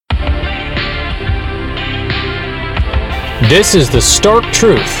This is The Stark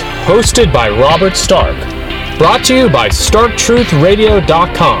Truth, hosted by Robert Stark. Brought to you by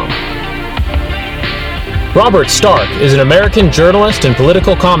StarkTruthRadio.com. Robert Stark is an American journalist and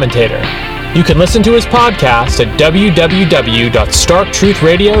political commentator. You can listen to his podcast at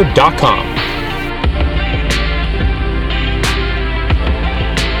www.StarkTruthRadio.com.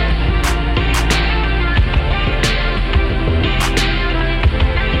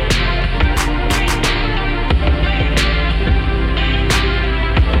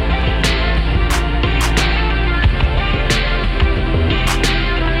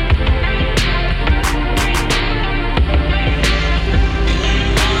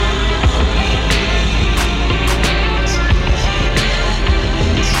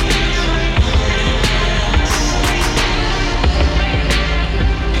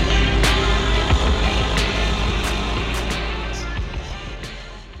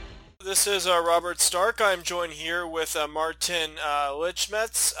 This is Robert Stark. I'm joined here with Martin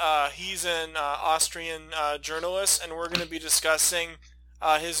Lichtmesz. He's an Austrian journalist, and we're going to be discussing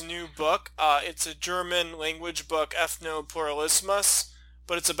his new book. It's a German language book, Ethnopluralism,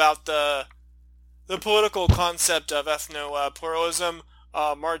 but it's about the political concept of ethnopluralism.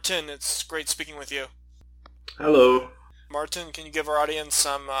 Martin, it's great speaking with you. Hello. Martin, can you give our audience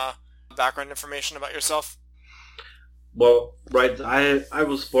some background information about yourself? Well, right, I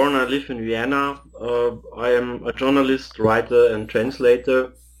was born, I live in Vienna. I am a journalist, writer and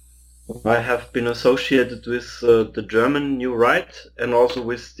translator. I have been associated with the German New Right and also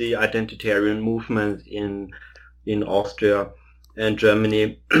with the identitarian movement in Austria and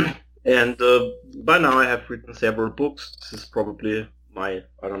Germany. And by now I have written several books. This is probably my,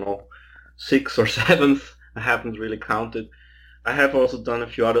 sixth or seventh. I haven't really counted. I have also done a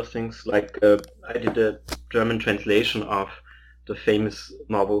few other things, like I did a German translation of the famous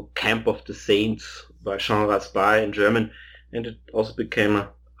novel Camp of the Saints by Jean Raspail in German, and it also became a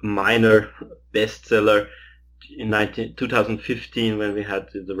minor bestseller in 2015 when we had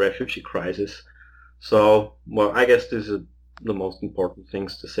the refugee crisis. So, well, I guess this is the most important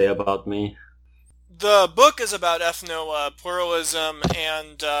things to say about me. The book is about ethnopluralism,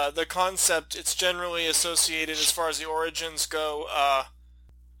 and the concept, it's generally associated as far as the origins go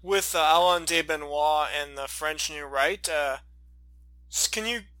with Alain de Benoit and the French New Right. Can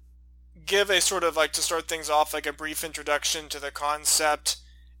you give a sort of, like, to start things off, like a brief introduction to the concept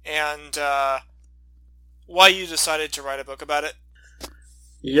and why you decided to write a book about it?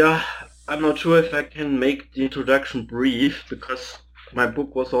 Yeah, I'm not sure if I can make the introduction brief, because my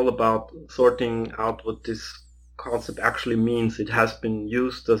book was all about sorting out what this concept actually means. It has been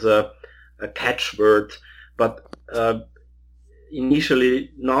used as a catchword, but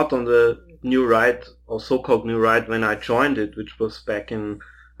initially not on the New Right, or so-called New Right, when I joined it, which was back in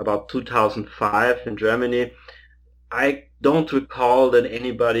about 2005 in Germany. I don't recall that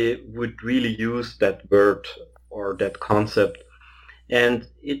anybody would really use that word or that concept. And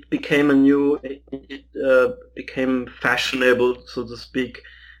it became became fashionable, so to speak,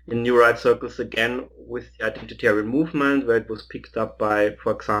 in New Right circles again with the identitarian movement, where it was picked up by,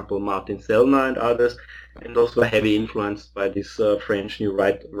 for example, Martin Sellner and others, and those were heavily influenced by these French New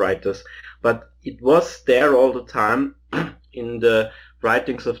Right writers. But it was there all the time in the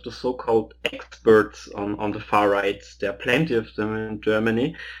writings of the so-called experts on the far right. There are plenty of them in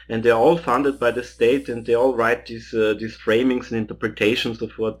Germany, and they're all funded by the state, and they all write these framings and interpretations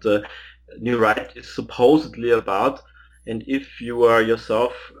of what the New Right is supposedly about. And if you are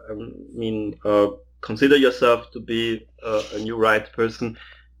yourself, consider yourself to be a New Right person,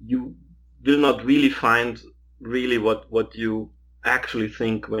 you will not really find really what you actually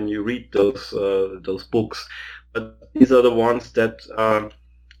think when you read those books. But these are the ones that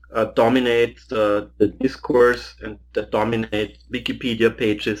dominate the discourse, and that dominate Wikipedia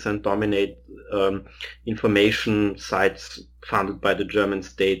pages and dominate information sites funded by the German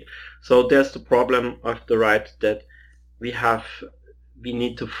state. So there's the problem of the right, that we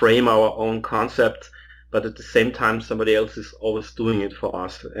need to frame our own concept, but at the same time somebody else is always doing it for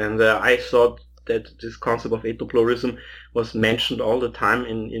us. And I thought that this concept of ethnopluralism was mentioned all the time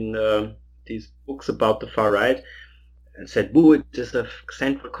in these books about the far right, and said, "Boo, it is a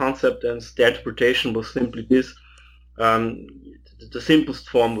central concept," and the interpretation was simply this. The simplest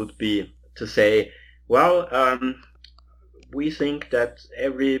form would be to say, well, we think that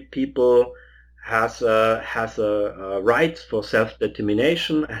every people has a right for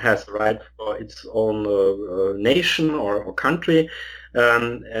self-determination, has a right for its own nation or country,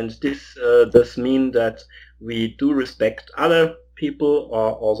 and this does mean that we do respect other people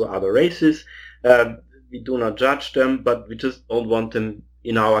or also other races. We do not judge them, but we just don't want them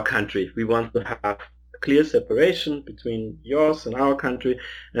in our country. We want to have clear separation between yours and our country,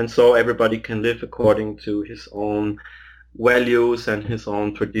 and so everybody can live according to his own values and his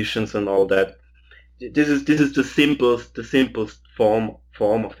own traditions and all that. This is the simplest form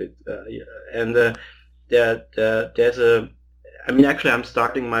of it, there's a. I mean, actually, I'm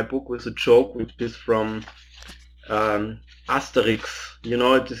starting my book with a joke, which is from Asterix. You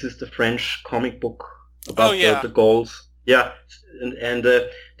know, this is the French comic book about the Gauls. Yeah, and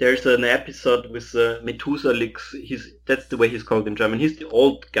there's an episode with Methuselix. That's the way he's called in German. He's the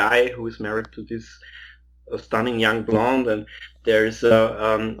old guy who is married to this stunning young blonde, and there's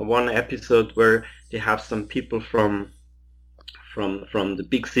one episode where they have some people from the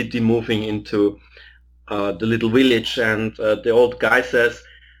big city moving into the little village, and the old guy says,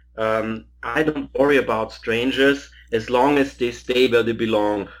 I don't worry about strangers as long as they stay where they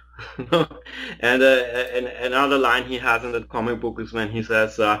belong. And another line he has in that comic book is when he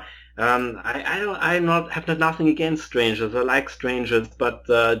says, I have nothing against strangers. I like strangers, but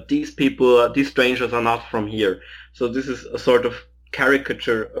these strangers are not from here. So this is a sort of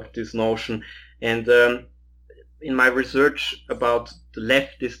caricature of this notion. And in my research about the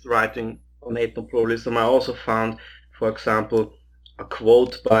leftist writing on ethnopluralism, I also found, for example, a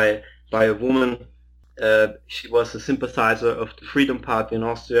quote by a woman. She was a sympathizer of the Freedom Party in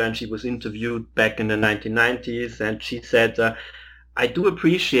Austria, and she was interviewed back in the 1990s, and she said, I do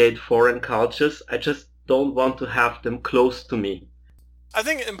appreciate foreign cultures, I just don't want to have them close to me. I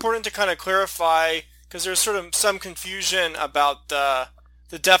think it's important to kind of clarify, because there's sort of some confusion about the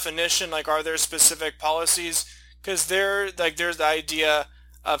definition, like are there specific policies, because there's the idea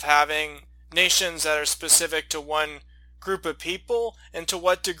of having nations that are specific to one group of people, and to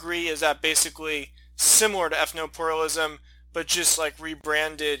what degree is that basically similar to ethnopluralism, but just like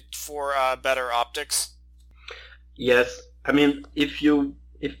rebranded for better optics? Yes, I mean, if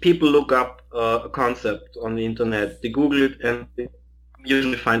people look up a concept on the internet, they Google it and they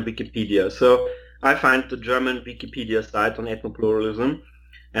usually find Wikipedia. So I find the German Wikipedia site on ethnopluralism,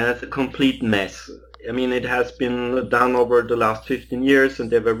 and it's a complete mess. I mean, it has been done over the last 15 years,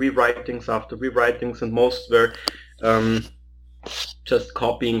 and there were rewritings after rewritings, and most were just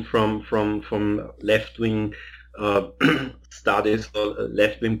copying from left-wing studies or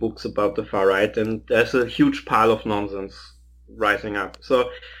left-wing books about the far right, and there's a huge pile of nonsense rising up. So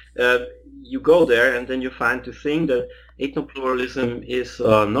you go there, and then you find the thing that ethnopluralism is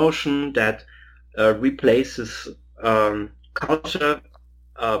a notion that replaces culture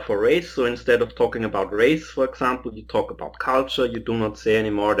for race. So instead of talking about race, for example, you talk about culture. You do not say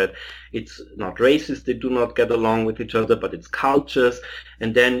anymore that it's not racist, they do not get along with each other, but it's cultures.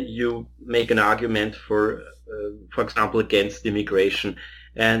 And then you make an argument for example, against immigration.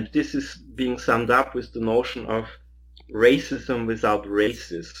 And this is being summed up with the notion of racism without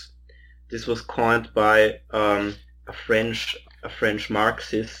races. This was coined by a French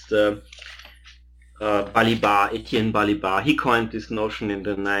Marxist, Etienne Balibar. He coined this notion in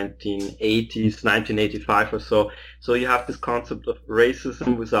the 1980s, 1985 or so. So you have this concept of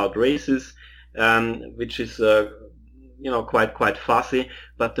racism without races, which is quite fuzzy.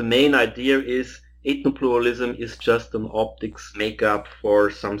 But the main idea is ethnopluralism is just an optics makeup for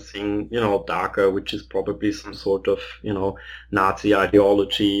something darker, which is probably some sort of Nazi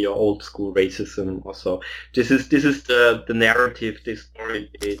ideology or old school racism or so. This is the narrative, the story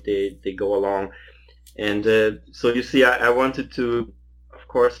they go along. And so you see, I wanted to, of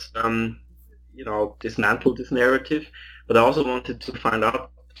course, dismantle this narrative, but I also wanted to find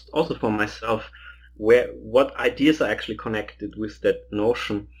out, also for myself, what ideas are actually connected with that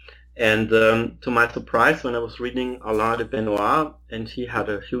notion. And to my surprise, when I was reading Alain de Benoit, and he had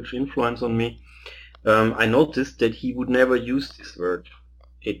a huge influence on me, I noticed that he would never use this word,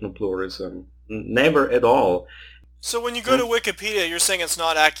 ethnopluralism, never at all. So when you go to Wikipedia, you're saying it's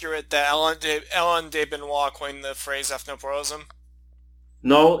not accurate that Alain de Benoit coined the phrase ethnopluralism?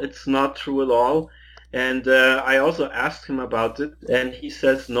 No, it's not true at all. And I also asked him about it, and he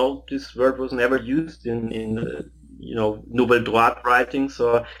says, no, this word was never used in Nouvelle Droite writing.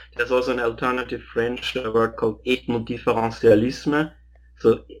 So there's also an alternative French word called ethnodifferentialisme,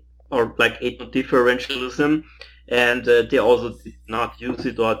 or like ethnodifferentialism. And they also did not use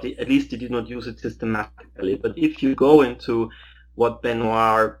it, or at least they did not use it systematically. But if you go into what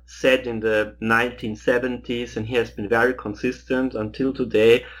Benoit said in the 1970s, and he has been very consistent until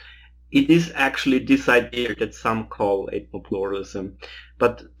today, it is actually this idea that some call ethnopluralism.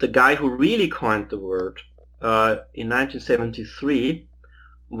 But the guy who really coined the word in 1973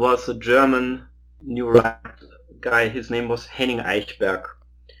 was a German New Right guy. His name was Henning Eichberg.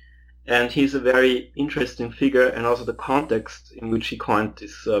 And he's a very interesting figure, and also the context in which he coined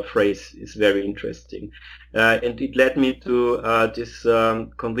this phrase is very interesting. And it led me to this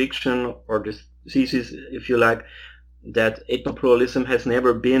conviction, or this thesis, if you like, that ethnopluralism has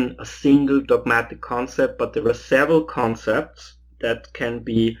never been a single dogmatic concept, but there are several concepts that can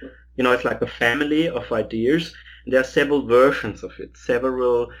be, it's like a family of ideas. And there are several versions of it,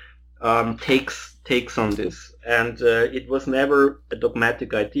 several takes on this, and it was never a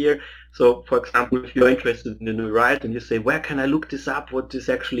dogmatic idea. So, for example, if you're interested in the New Right and you say, where can I look this up, what this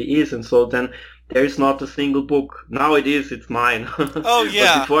actually is, and so then there is not a single book. Now it is, it's mine. Oh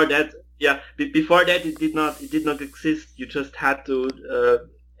yeah. But before that, it did not exist. You just had to,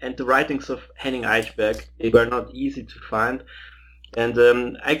 and the writings of Henning Eichberg, they were not easy to find.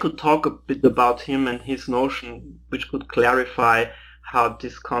 And I could talk a bit about him and his notion, which could clarify how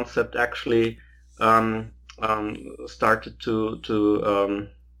this concept actually started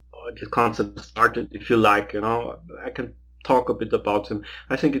this concept started, if you like. I can talk a bit about him.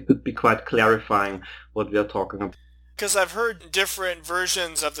 I think it could be quite clarifying what we are talking about. Because I've heard different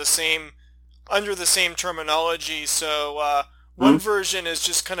versions of under the same terminology. So one version is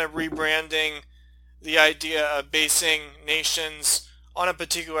just kind of rebranding the idea of basing nations on a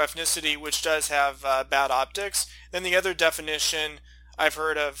particular ethnicity, which does have bad optics. Then the other definition I've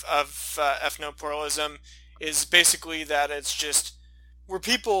heard of ethnopluralism is basically that it's just where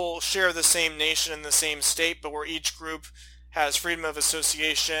people share the same nation and the same state, but where each group has freedom of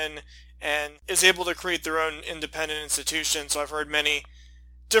association and is able to create their own independent institutions. So I've heard many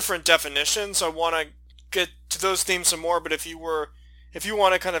different definitions. I want to get to those themes some more, but if you want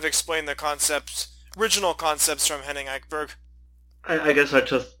to kind of explain the original concepts from Henning Eichberg. I guess I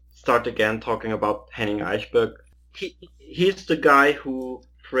just start again talking about Henning Eichberg. He's the guy who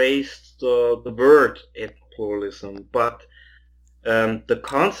phrased the word ethnopluralism, but the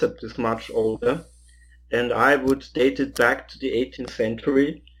concept is much older, and I would date it back to the 18th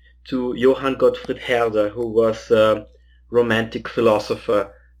century to Johann Gottfried Herder, who was a Romantic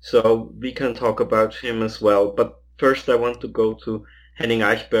philosopher. So we can talk about him as well. But first I want to go to Henning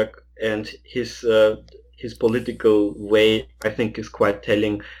Eichberg, and his political way, I think, is quite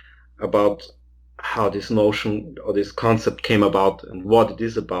telling about how this notion or this concept came about and what it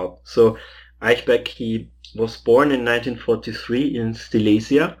is about. So Eichberg, he was born in 1943 in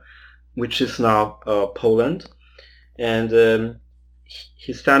Silesia, which is now Poland, and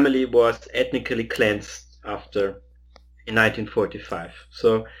his family was ethnically cleansed in 1945.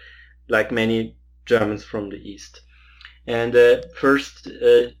 So, like many Germans from the East. And the first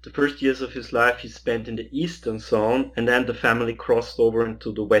years of his life he spent in the Eastern Zone, and then the family crossed over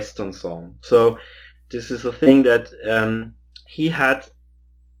into the Western Zone. So this is a thing that he had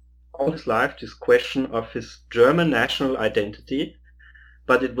all his life, this question of his German national identity,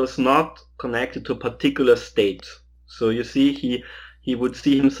 but it was not connected to a particular state. So you see, he would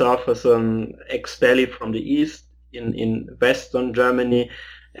see himself as an expellee from the East in Western Germany,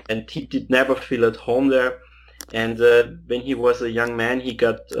 and he did never feel at home there. And when he was a young man,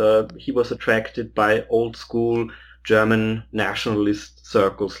 he was attracted by old school German nationalist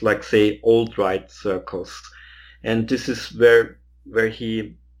circles, like say alt-right circles, and this is where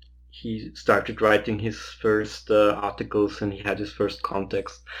he started writing his first articles, and he had his first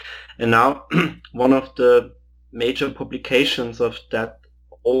context. And now one of the major publications of that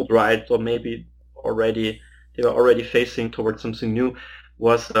alt-right, or maybe they were already facing towards something new,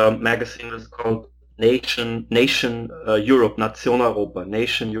 was a magazine that's called Nation Europe, Nation Europa,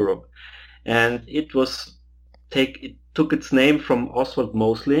 Nation Europe, and it took its name from Oswald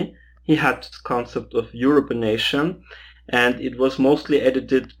Mosley. He had this concept of Europe a nation, and it was mostly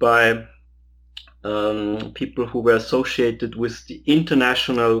edited by people who were associated with the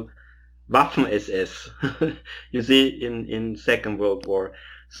international Waffen-SS, you see, in Second World War.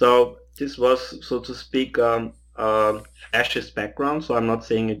 So this was, so to speak, a fascist background. So I'm not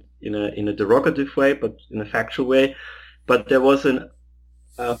saying it in a derogative way, but in a factual way. But there was a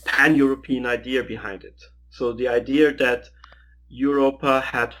pan-European idea behind it. So the idea that Europa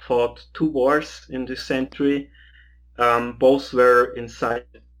had fought two wars in this century, both were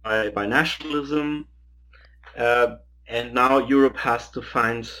incited by nationalism, and now Europe has to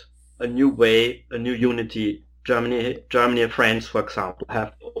find a new way, a new unity. Germany and France, for example,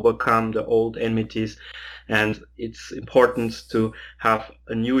 have to overcome the old enmities, and it's important to have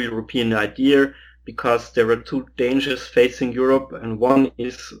a new European idea, because there are two dangers facing Europe, and one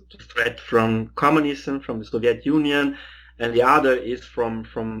is the threat from communism, from the Soviet Union, and the other is from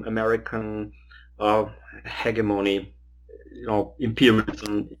American hegemony,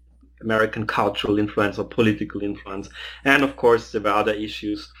 imperialism, American cultural influence or political influence. And of course there were other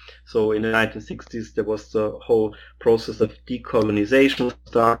issues. So in the 1960s there was the whole process of decolonization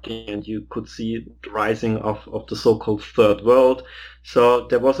starting, and you could see the rising of the so-called Third World. So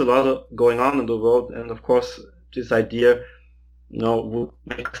there was a lot going on in the world, and of course this idea would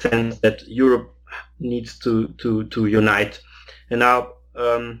make sense that Europe needs to unite. And now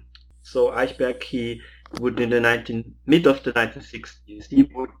so Eichberg, he would in the mid of the 1960s, he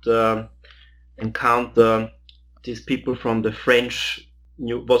would encounter these people from the French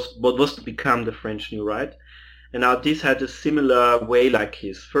what was to become the French New Right. And now this had a similar way like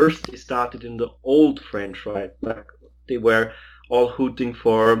his. First he started in the old French Right, like they were all hooting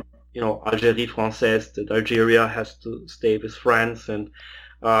for Algérie Française, that Algeria has to stay with France, and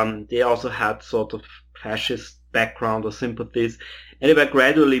they also had sort of fascist background or sympathies. And they were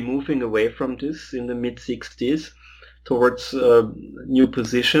gradually moving away from this in the mid-60s towards new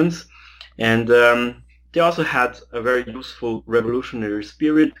positions. And they also had a very useful revolutionary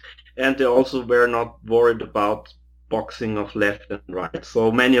spirit, and they also were not worried about boxing of left and right.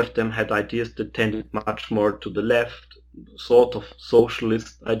 So many of them had ideas that tended much more to the left, sort of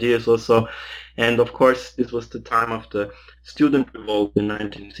socialist ideas also. And of course this was the time of the student revolt in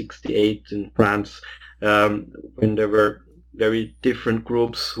 1968 in France, when there were very different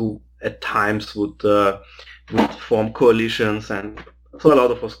groups who at times would form coalitions, and so a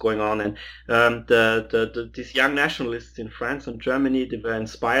lot of was going on. And these young nationalists in France and Germany, they were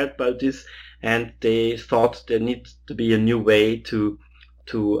inspired by this, and they thought there needs to be a new way to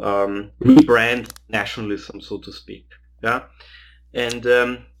rebrand nationalism, so to speak. Yeah, and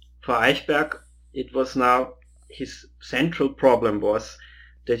for Eichberg, it was now his central problem was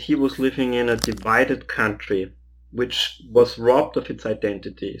that he was living in a divided country, which was robbed of its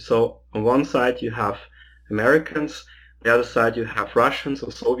identity. So on one side you have Americans, on the other side you have Russians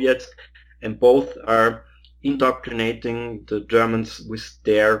or Soviets, and both are indoctrinating the Germans with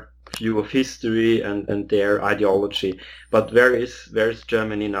their view of history and their ideology. But where is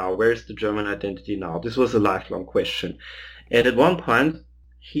Germany now? Where is the German identity now? This was a lifelong question. And at one point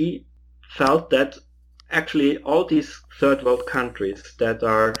he felt that actually all these third world countries that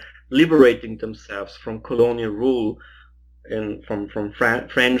are liberating themselves from colonial rule and from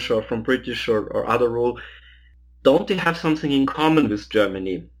French or from British or other rule, don't they have something in common with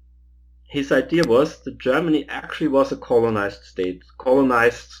Germany? His idea was that Germany actually was a colonized state,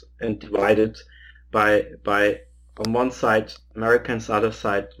 colonized and divided by on one side Americans, other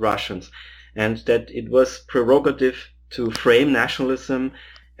side Russians, and that it was prerogative to frame nationalism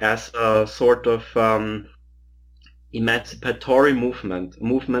as a sort of emancipatory movement, a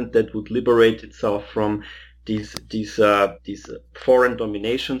movement that would liberate itself from these foreign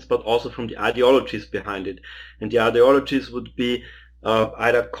dominations, but also from the ideologies behind it. And the ideologies would be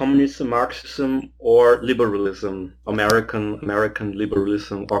either communism, Marxism, or liberalism, American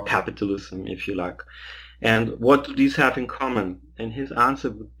liberalism, or capitalism, if you like. And what do these have in common? And his answer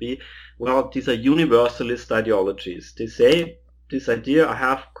would be, well, these are universalist ideologies. They say this idea, I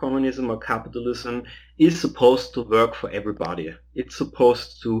have communism or capitalism, is supposed to work for everybody. It's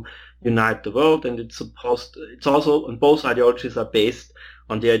supposed to unite the world, and it's also, and both ideologies are based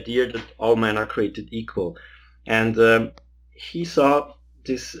on the idea that all men are created equal. And he saw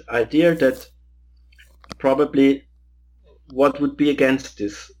this idea that probably what would be against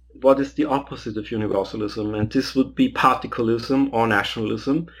this, what is the opposite of universalism, and this would be particularism or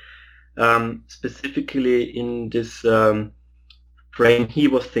nationalism, specifically in this frame he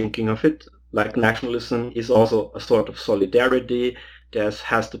was thinking of it, like nationalism is also a sort of solidarity, there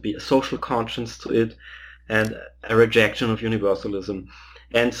has to be a social conscience to it, and a rejection of universalism.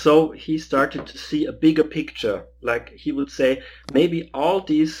 And so he started to see a bigger picture, like he would say, maybe all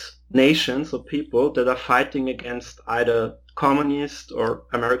these nations or people that are fighting against either communist or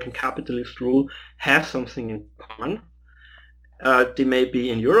American capitalist rule have something in common. They may be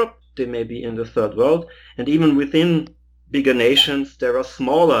in Europe, they may be in the third world, and even within bigger nations there are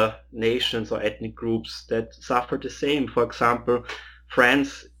smaller nations or ethnic groups that suffer the same. For example,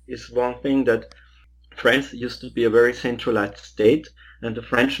 France is one thing, that France used to be a very centralized state, and the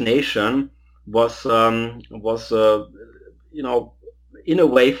French nation was in a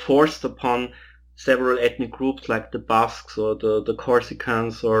way forced upon several ethnic groups like the Basques or the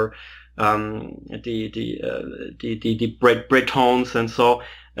Corsicans or the Bretons, and so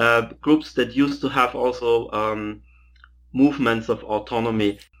groups that used to have also movements of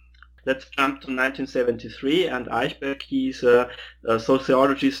autonomy. Let's jump to 1973, and Eichberg, he's a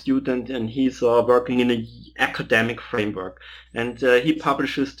sociology student, and he's working in an academic framework. And he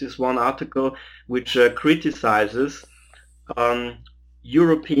publishes this one article which criticizes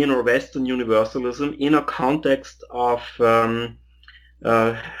European or Western universalism in a context of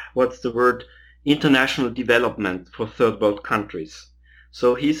international development for third world countries.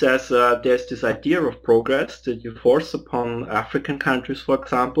 So he says there's this idea of progress that you force upon African countries, for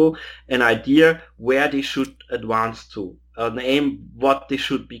example, an idea where they should advance to, an aim what they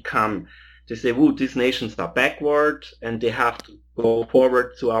should become. They say, these nations are backward and they have to go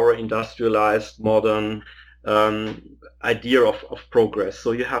forward to our industrialized, modern idea of progress.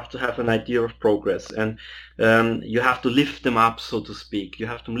 So you have to have an idea of progress, and you have to lift them up, so to speak. You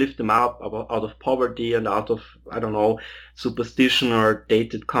have to lift them up out of poverty and out of, I don't know, superstition or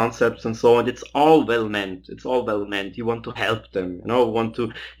dated concepts and so on. It's all well meant. It's all well meant. You want to help them.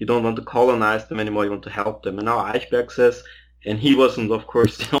 You don't want to colonize them anymore. You want to help them. And now Eichberg says, and he wasn't, of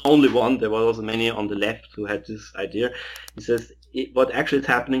course, the only one. There were also many on the left who had this idea. He says, what actually is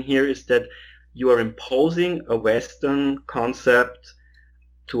happening here is that you are imposing a Western concept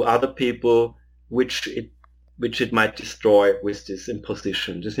to other people, which it might destroy with this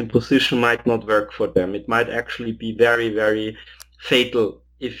imposition. This imposition might not work for them. It might actually be very, very fatal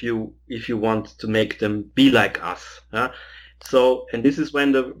if you want to make them be like us. So, and this is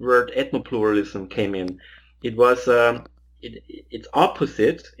when the word ethnopluralism came in. It was its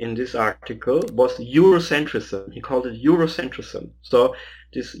opposite in this article was Eurocentrism. He called it Eurocentrism. So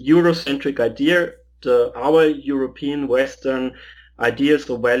this Eurocentric idea, our European Western ideas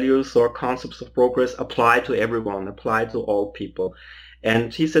or values or concepts of progress apply to everyone, apply to all people.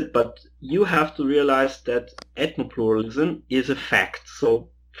 And he said, but you have to realize that ethnopluralism is a fact. So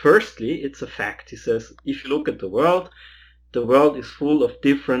firstly, it's a fact. He says, if you look at the world is full of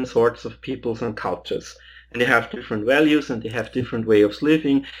different sorts of peoples and cultures. And they have different values and they have different way of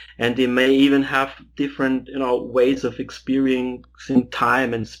living, and they may even have different, ways of experiencing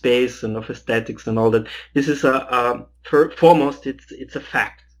time and space and of aesthetics and all that. This is foremost, it's a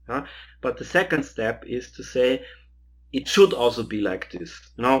fact. But the second step is to say it should also be like this.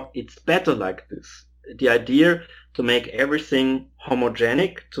 It's better like this. The idea to make everything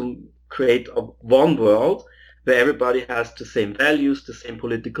homogenic, to create one world where everybody has the same values, the same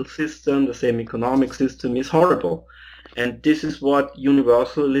political system, the same economic system is horrible. And this is what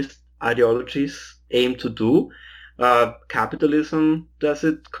universalist ideologies aim to do. Capitalism does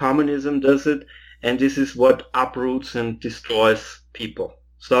it, communism does it, and this is what uproots and destroys people.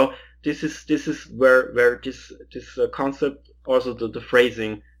 So this is where this concept, also the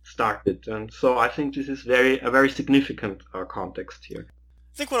phrasing started. And so I think this is a very significant context here.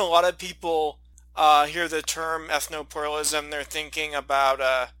 I think when a lot of people hear the term ethnopluralism, they're thinking about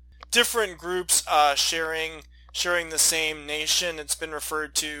different groups sharing the same nation. It's been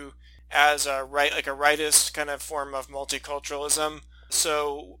referred to as a rightist kind of form of multiculturalism.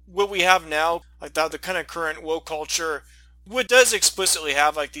 So what we have now, like the kind of current woke culture, what does explicitly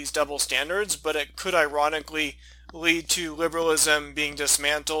have like these double standards, but it could ironically lead to liberalism being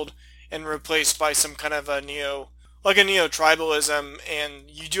dismantled and replaced by some kind of a neo-tribalism, and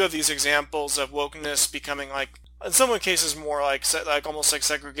you do have these examples of wokeness becoming like, in some cases, more like almost like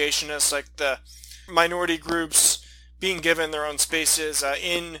segregationists, like the minority groups being given their own spaces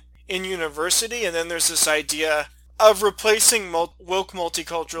in university, and then there's this idea of replacing woke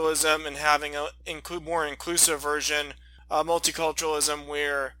multiculturalism and having a more inclusive version, multiculturalism,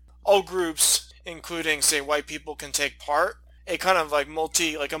 where all groups, including say white people, can take part. A kind of like a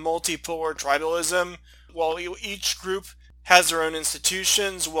multipolar tribalism, while each group has their own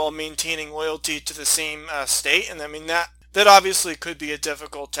institutions while maintaining loyalty to the same state. And I mean, that obviously could be a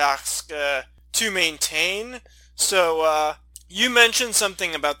difficult task to maintain. So you mentioned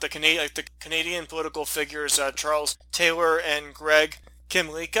something about the Canadian political figures, Charles Taylor and Greg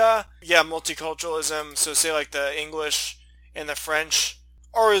Kimlicka. Yeah, multiculturalism, so say like the English and the French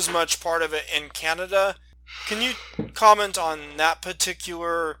are as much part of it in Canada. Can you comment on that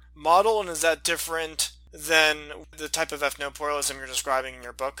particular model, and is that different than the type of ethnopluralism you're describing in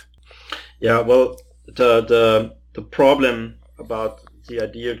your book? Yeah, well, the problem about the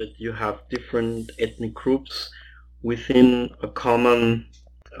idea that you have different ethnic groups within a common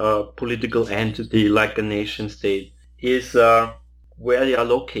political entity like a nation state is where they are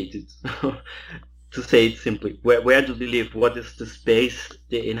located. To say it simply, where do they live? What is the space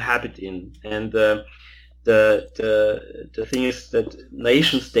they inhabit in? And the thing is that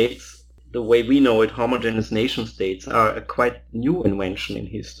nation states, the way we know it, homogeneous nation states, are a quite new invention in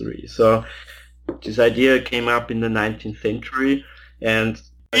history. So this idea came up in the 19th century. And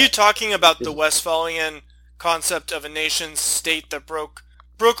are you talking about the Westphalian concept of a nation state that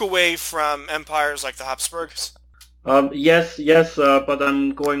broke away from empires like the Habsburgs? Yes, but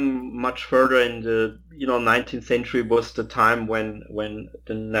I'm going much further. In the 19th century was the time when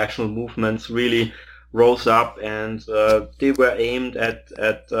the national movements really rose up, and they were aimed at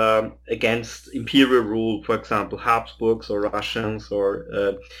against imperial rule, for example, Habsburgs or Russians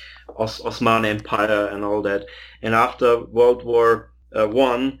or Osman Empire and all that. And after World War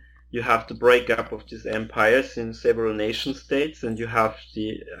One, you have the breakup of these empires in several nation states, and you have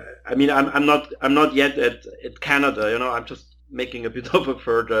the. I mean, I'm not yet at Canada. I'm just making a bit of a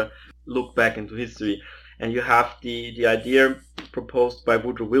further look back into history, and you have the idea proposed by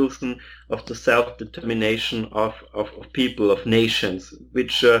Woodrow Wilson of the self-determination of people, of nations,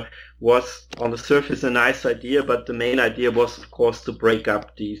 which was on the surface a nice idea, but the main idea was, of course, to break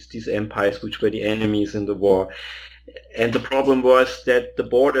up these empires, which were the enemies in the war. And the problem was that the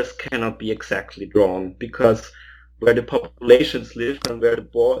borders cannot be exactly drawn, because where the populations live and where the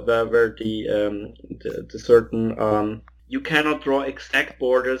certain you cannot draw exact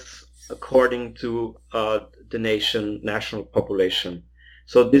borders according to the national population.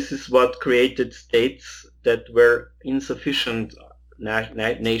 So this is what created states that were insufficient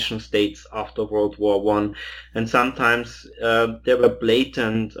nation states after World War One, and sometimes there were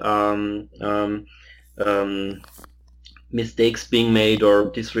blatant mistakes being made or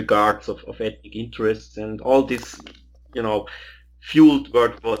disregards of ethnic interests, and all this, fueled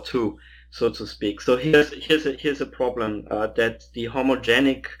World War II, so to speak. So here's a problem that the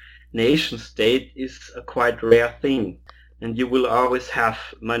homogenic nation state is a quite rare thing, and you will always have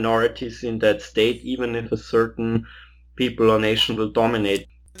minorities in that state, even if a certain people or nation will dominate.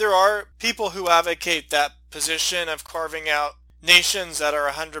 There are people who advocate that position of carving out nations that are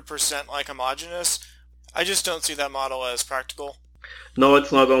 100% like homogenous. I just don't see that model as practical. No,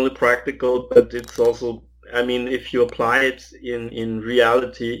 it's not only practical, but it's also, if you apply it in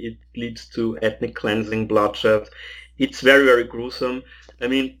reality, it leads to ethnic cleansing, bloodshed. It's very, very gruesome.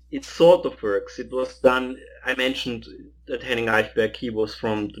 It sort of works. It was done, I mentioned that Henning Eichberg, he was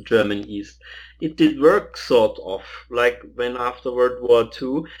from the German East. It did work, sort of, like when after World War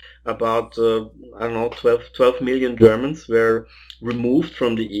II, about, 12 million Germans were removed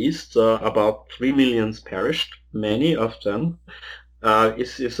from the East, about 3 million perished, many of them.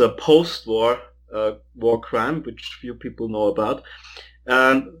 Is a post-war war crime, which few people know about.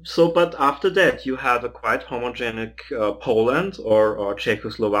 But after that, you had a quite homogenic Poland or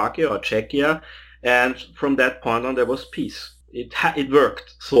Czechoslovakia or Czechia, and from that point on, there was peace. It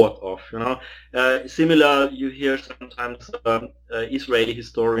worked, sort of, Similar, you hear sometimes Israeli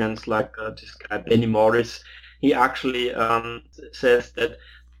historians like this guy Benny Morris. He actually says that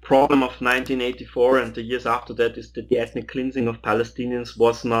problem of 1984 and the years after that is that the ethnic cleansing of Palestinians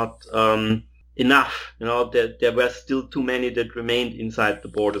was not enough. There were still too many that remained inside the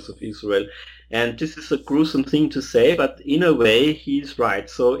borders of Israel. And this is a gruesome thing to say, but in a way he's right.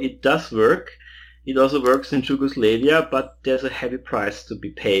 So it does work. It also works in Yugoslavia, but there's a heavy price to be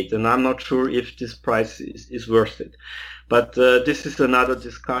paid, and I'm not sure if this price is worth it. But this is another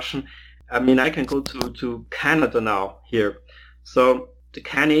discussion. I can go to Canada now here. So the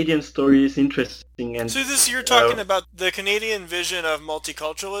Canadian story is interesting. And so you're talking about the Canadian vision of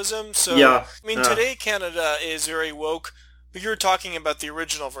multiculturalism. So yeah, today Canada is very woke, but you're talking about the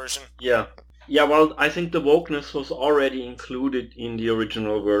original version. Yeah, well, I think the wokeness was already included in the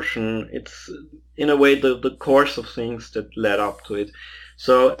original version. It's, in a way, the course of things that led up to it.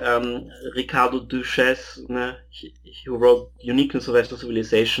 So, Ricardo Duchesse, who wrote Uniqueness of Western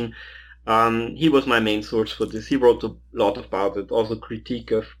Civilization, he was my main source for this. He wrote a lot about it, also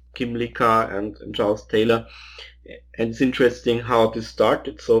critique of Kim Licka and Charles Taylor. And it's interesting how this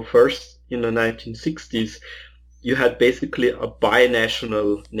started. So first, in the 1960s, you had basically a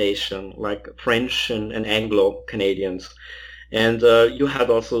binational nation, like French and Anglo-Canadians. And you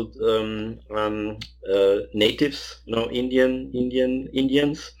had also natives,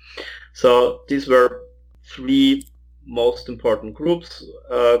 Indians. So these were three most important groups.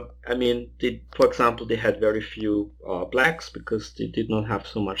 For example, they had very few blacks because they did not have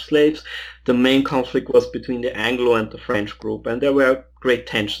so much slaves. The main conflict was between the Anglo and the French group, and there were great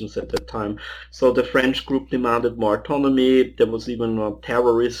tensions at that time. So the French group demanded more autonomy. There was even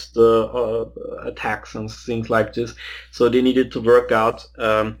terrorist attacks and things like this. So they needed to work out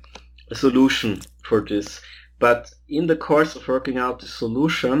a solution for this. But in the course of working out the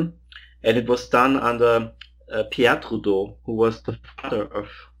solution, and it was done under Pierre Trudeau, who was the father of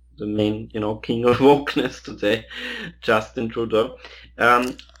the main, king of wokeness today, Justin Trudeau,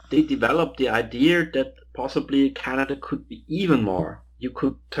 they developed the idea that possibly Canada could be even more. You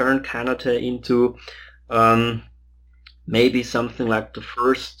could turn Canada into maybe something like the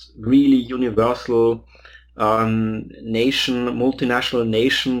first really universal multinational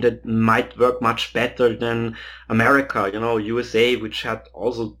nation that might work much better than America, USA, which had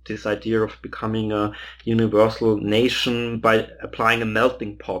also this idea of becoming a universal nation by applying a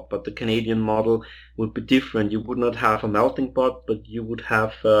melting pot. But the Canadian model would be different. You would not have a melting pot, but you would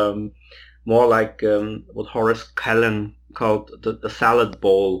have more like what Horace Callan called the salad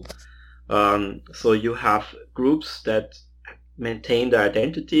bowl. So you have groups that maintain their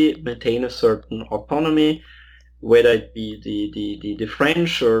identity, maintain a certain autonomy, whether it be the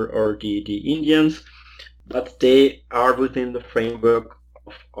French or the Indians, but they are within the framework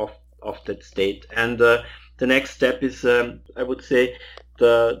of that state. And the next step is, I would say,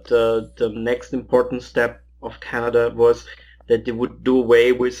 the next important step of Canada was that they would do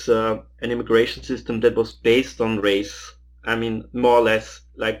away with an immigration system that was based on race. I mean, more or less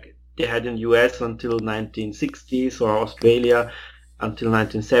like they had in US until 1960s, or Australia until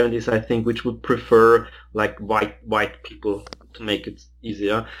 1970s, I think, which would prefer like white people to make it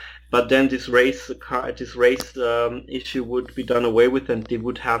easier. But then this race issue would be done away with, and they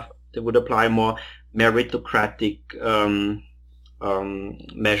would apply more meritocratic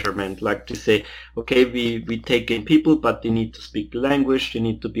measurement, like to say, okay, we take in people, but they need to speak the language, they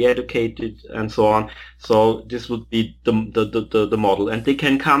need to be educated, and so on. So this would be the model, and they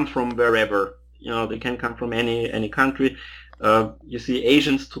can come from wherever, they can come from any country. You see,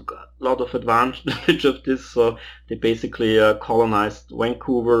 Asians took a lot of advantage of this, so they basically colonized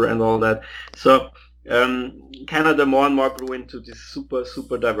Vancouver and all that. So Canada more and more grew into this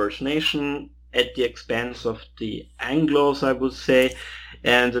super diverse nation, at the expense of the Anglos, I would say.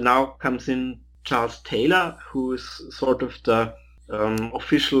 And now comes in Charles Taylor, who is sort of the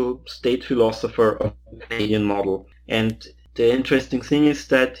official state philosopher of the Canadian model. And the interesting thing is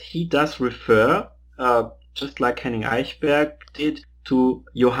that he does refer, just like Henning Eichberg did, to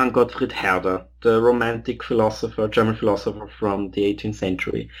Johann Gottfried Herder, the romantic philosopher, German philosopher from the 18th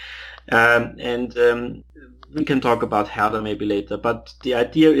century. We can talk about Herder maybe later, but the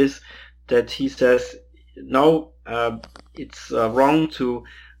idea is that he says, no, it's wrong to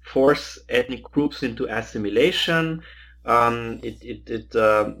force ethnic groups into assimilation. It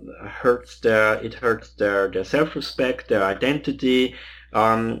hurts their self-respect, their identity.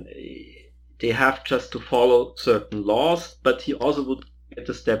 They have just to follow certain laws. But he also would get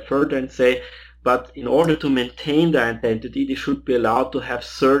a step further and say, but in order to maintain their identity, they should be allowed to have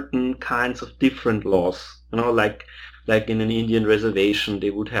certain kinds of different laws. Like in an Indian reservation, they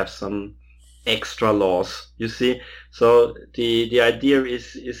would have some extra laws, you see. So the idea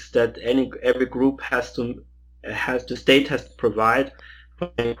is that every group the state has to provide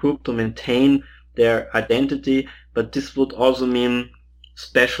for any group to maintain their identity, but this would also mean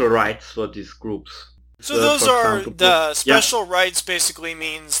special rights for these groups. So those are the special rights, basically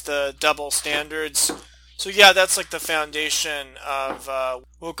means the double standards. So yeah, that's like the foundation of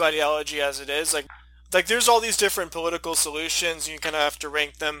woke ideology as it is. Like there's all these different political solutions, and you kind of have to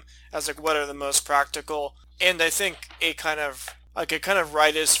rank them as like what are the most practical. And I think a kind of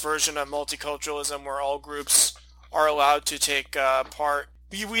rightist version of multiculturalism where all groups are allowed to take part,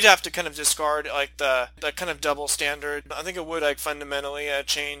 we'd have to kind of discard like the kind of double standard. I think it would like fundamentally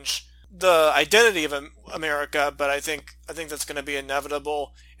change the identity of America, but I think that's going to be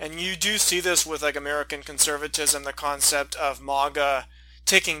inevitable. And you do see this with like American conservatism, the concept of MAGA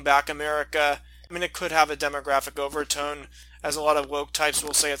taking back America. I mean, it could have a demographic overtone, as a lot of woke types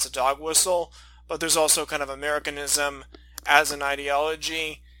will say it's a dog whistle, but there's also kind of Americanism as an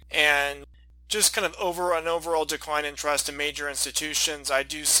ideology, and just kind of an overall decline in trust in major institutions.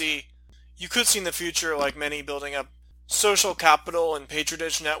 You could see in the future like many building up social capital and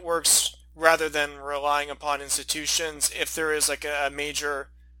patronage networks rather than relying upon institutions if there is like a major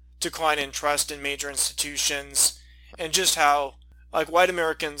decline in trust in major institutions, and just how like white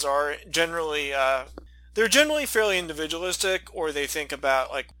Americans are generally they're generally fairly individualistic, or they think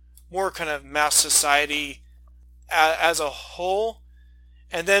about like more kind of mass society as a whole.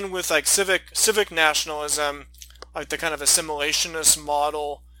 And then with like civic nationalism, like the kind of assimilationist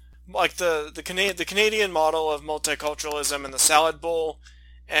model, like the Canadian model of multiculturalism and the salad bowl,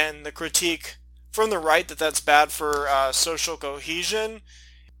 and the critique from the right that that's bad for social cohesion.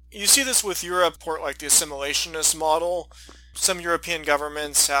 You see this with Europe, like the assimilationist model. Some European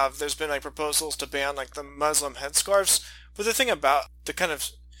governments there's been like proposals to ban like the Muslim headscarves. But the thing about the kind of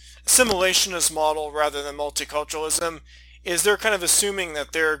assimilationist model rather than multiculturalism is they're kind of assuming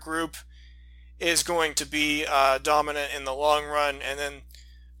that their group is going to be dominant in the long run, and then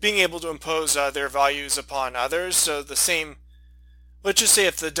being able to impose their values upon others. So let's just say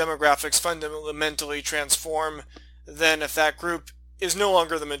if the demographics fundamentally transform, then if that group is no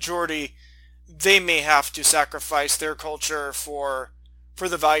longer the majority, they may have to sacrifice their culture for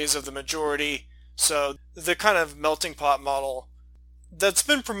the values of the majority. So the kind of melting pot model that's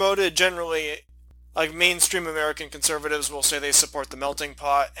been promoted generally, like mainstream American conservatives will say they support the melting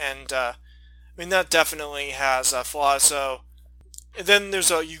pot, and I mean that definitely has flaws. So then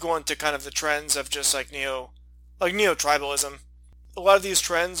you go into kind of the trends of just like neo-tribalism. A lot of these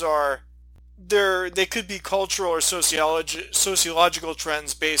trends they could be cultural or sociological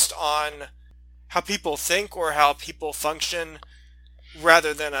trends based on how people think or how people function,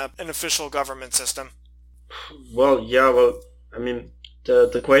 rather than an official government system. Well, yeah, I mean,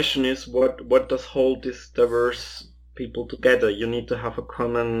 the question is what does hold these diverse people together? You need to have a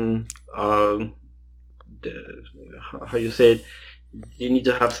common, how you say it, you need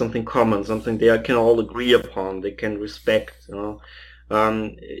to have something common, something they can all agree upon, they can respect, you know. I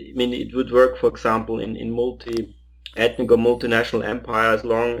mean, it would work, for example, in multi-ethnic or multinational empire, as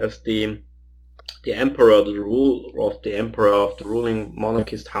long as the emperor, the rule of the emperor of the ruling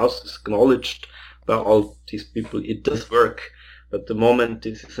monarchist house is acknowledged by all these people, it does work. But the moment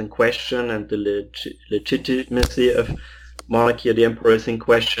this is in question and the legitimacy of monarchy or the emperor is in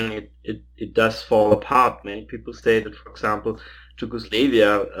question, it does fall apart. Many people say that, for example,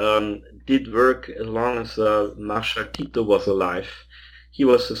 Yugoslavia did work as long as Marshal Tito was alive. He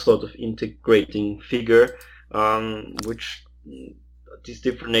was a sort of integrating figure, which these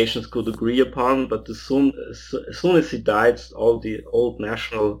different nations could agree upon, but as soon as he died, all the old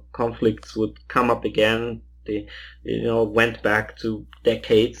national conflicts would come up again. They, went back to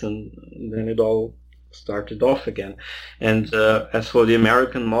decades, and then it all started off again. And as for the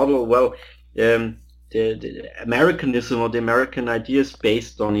American model, well, the Americanism or the American idea is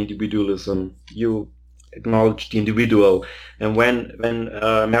based on individualism. You acknowledge the individual, and when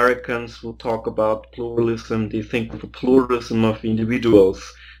Americans will talk about pluralism, they think of a pluralism of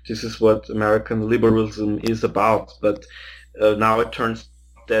individuals. This is what American liberalism is about. But now it turns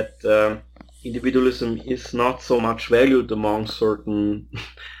out that individualism is not so much valued among certain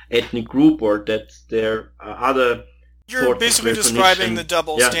ethnic group, or that there are other. You're basically describing the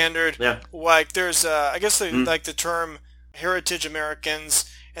double standard. Yeah. Like there's, I guess like the term heritage Americans,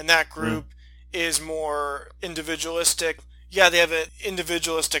 and that group is more individualistic. Yeah, they have an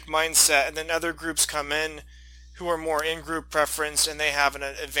individualistic mindset, and then other groups come in who are more in-group preference, and they have an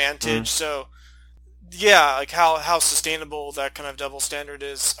advantage. So, yeah, like how sustainable that kind of double standard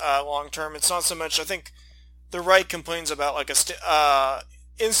is long-term. It's not so much, I think, the right complains about like a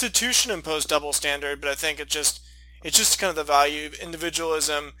institution-imposed double standard, but I think it's just kind of the value of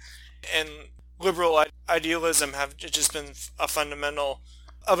individualism and liberal idealism have just been a fundamental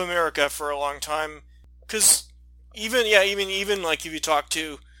of America for a long time. Because even like if you talk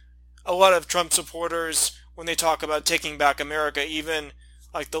to a lot of Trump supporters, when they talk about taking back America, even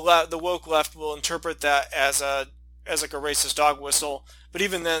like the woke left will interpret that as like a racist dog whistle. But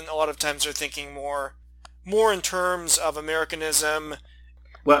even then, a lot of times they're thinking more in terms of Americanism.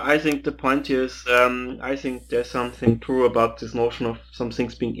 Well, I think the point here is, I think there's something true about this notion of some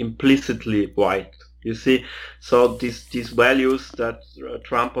things being implicitly white. You see, so these values that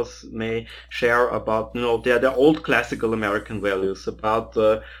Trumpers may share about, they're old classical American values about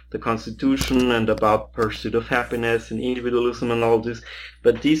the Constitution and about pursuit of happiness and individualism and all this.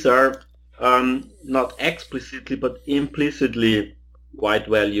 But these are not explicitly but implicitly white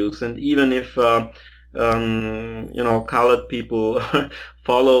values. And even if colored people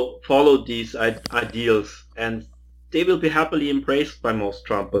follow these ideals, and they will be happily embraced by most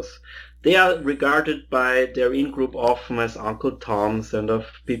Trumpers. They are regarded by their in-group often as Uncle Toms and of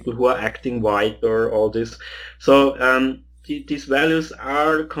people who are acting white or all this. So these values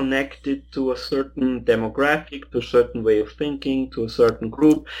are connected to a certain demographic, to a certain way of thinking, to a certain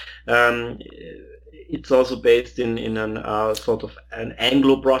group. It's also based in an sort of an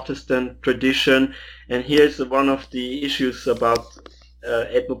Anglo-Protestant tradition. And here's one of the issues about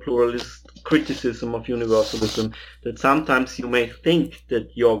ethnopluralist criticism of universalism, that sometimes you may think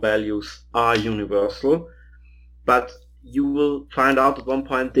that your values are universal, but you will find out at one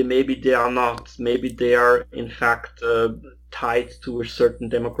point that maybe they are not. Maybe they are in fact tied to a certain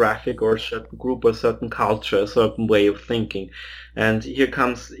demographic or a certain group or a certain culture, a certain way of thinking. And here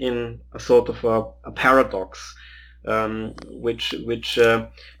comes in a sort of a paradox, which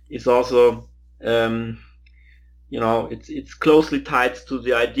is also it's closely tied to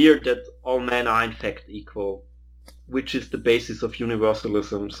the idea that all men are in fact equal, which is the basis of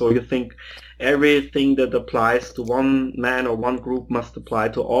universalism. So you think everything that applies to one man or one group must apply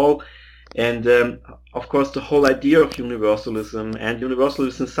to all. And of course the whole idea of universalism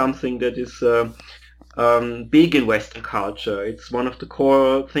is something that is big in Western culture. It's one of the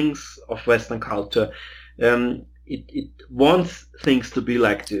core things of Western culture. It wants things to be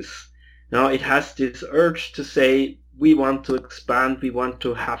like this. Now it has this urge to say, we want to expand, we want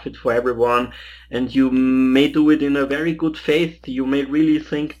to have it for everyone, and you may do it in a very good faith. You may really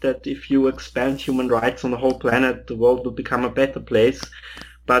think that if you expand human rights on the whole planet, the world will become a better place.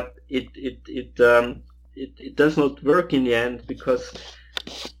 But it does not work in the end, because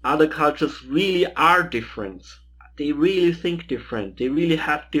other cultures really are different. They really think different. They really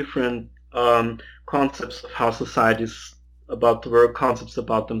have different concepts of how society is about the world, concepts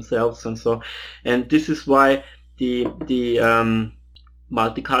about themselves, and so. And this is why the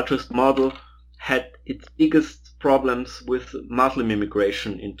multiculturalist model had its biggest problems with Muslim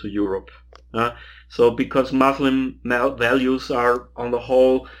immigration into Europe. So because Muslim values are on the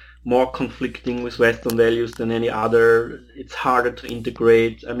whole more conflicting with Western values than any other, it's harder to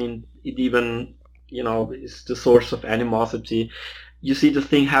integrate. I mean, it even, is the source of animosity. You see the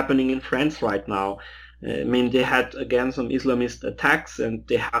thing happening in France right now. I mean, they had, again, some Islamist attacks, and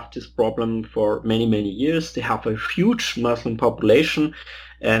they have this problem for many, many years. They have a huge Muslim population,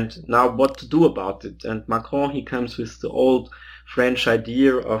 and now what to do about it? And Macron, he comes with the old French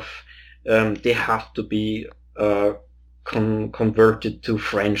idea of they have to be converted to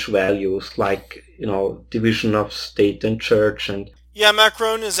French values, like, division of state and church. And yeah,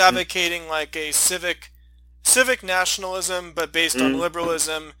 Macron is advocating like a civic nationalism, but based on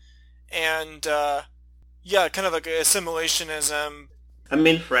liberalism, and kind of like assimilationism. I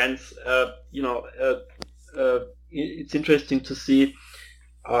mean, France, it's interesting to see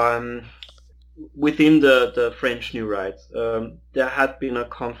within the French New Right, there had been a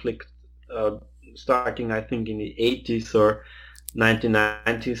conflict starting, I think, in the 80s or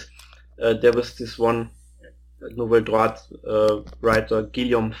 1990s. There was this one Nouvelle Droite writer,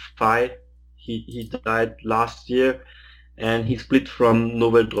 Guillaume Faye. He died last year, and he split from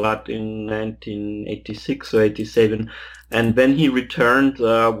Nouvelle Droite in 1986 or 87. And when he returned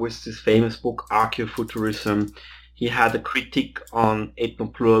with this famous book, Archaeofuturism, he had a critique on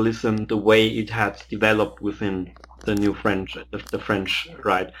ethnopluralism, the way it had developed within the new French, the French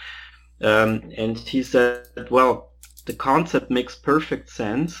right. And he said, well, the concept makes perfect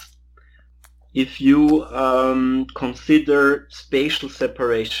sense if you consider spatial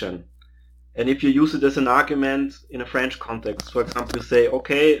separation. And if you use it as an argument in a French context, for example, you say,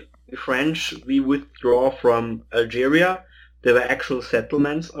 okay, the French, we withdraw from Algeria. There were actual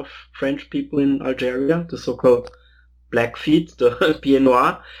settlements of French people in Algeria, the so-called Blackfeet, the Pieds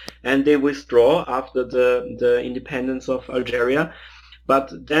Noirs, and they withdraw after the independence of Algeria.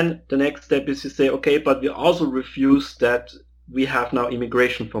 But then the next step is to say, okay, but we also refuse that we have now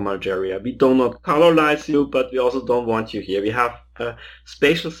immigration from Algeria. We do not colonize you, but we also don't want you here. We have a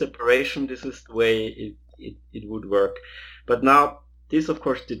spatial separation. This is the way it would work. But now, this of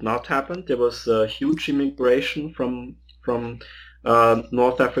course did not happen. There was a huge immigration from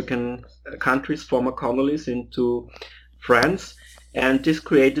North African countries, former colonies, into France, and this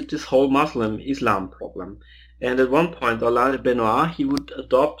created this whole Muslim-Islam problem. And at one point, Alain de Benoit, he would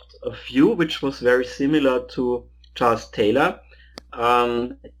adopt a view which was very similar to Charles Taylor,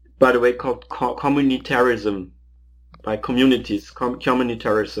 by the way, called communitarism, by communities,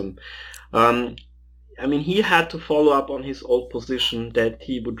 communitarism. I mean, he had to follow up on his old position that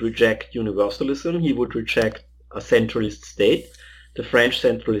he would reject universalism, he would reject a centralist state, the French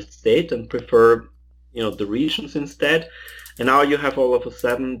centralist state, and prefer, the regions instead. And now you have all of a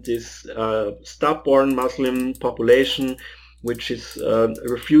sudden this stubborn Muslim population which is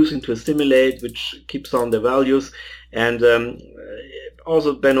refusing to assimilate, which keeps on their values. And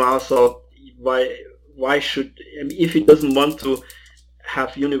also Benoit thought, why should, if he doesn't want to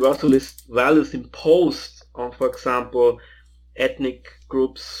have universalist values imposed on, for example, ethnic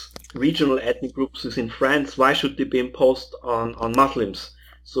groups, regional ethnic groups within France, why should they be imposed on Muslims?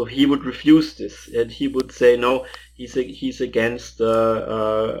 So he would refuse this, and he would say, no, he's against, they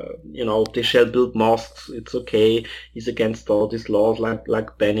shall build mosques, it's okay. He's against all these laws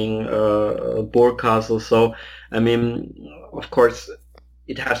like banning burqas or so. I mean, of course,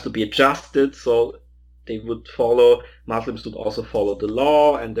 it has to be adjusted, so they would follow, Muslims would also follow the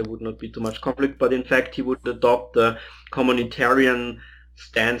law, and there would not be too much conflict. But in fact, he would adopt the communitarian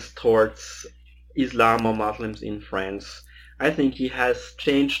stance towards Islam or Muslims in France. I think he has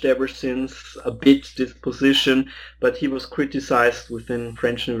changed ever since a bit this position, but he was criticized within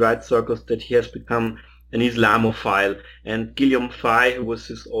French and right circles that he has become an Islamophile. And Guillaume Faye, who was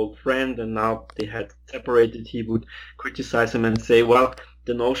his old friend, and now they had separated, he would criticize him and say, well,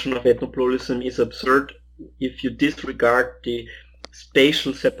 the notion of ethnopluralism is absurd if you disregard the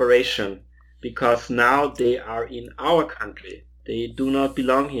spatial separation. because now they are in our country. They do not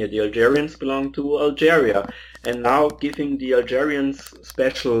belong here. The Algerians belong to Algeria. And now giving the Algerians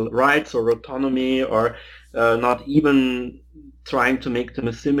special rights or autonomy, or not even trying to make them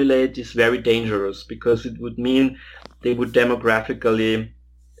assimilate, is very dangerous, because it would mean they would demographically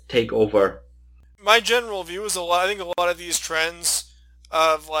take over. My general view is I think a lot of these trends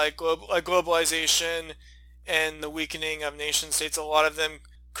of like globalization and the weakening of nation states, a lot of them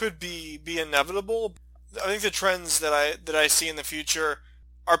could be inevitable. I think the trends that I see in the future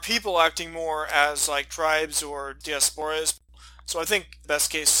are people acting more as like tribes or diasporas. So I think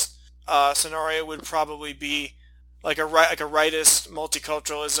best case scenario would probably be like a rightist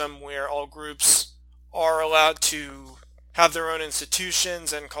multiculturalism, where all groups are allowed to have their own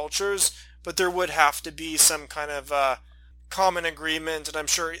institutions and cultures, but there would have to be some kind of common agreement, and I'm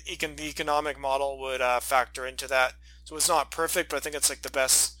sure the economic model would factor into that. So it's not perfect, but I think it's like the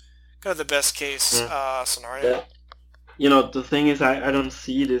best case scenario. The thing is, I don't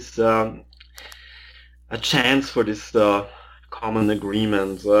see this a chance for this common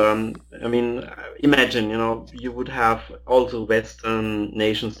agreement. Imagine, you would have also Western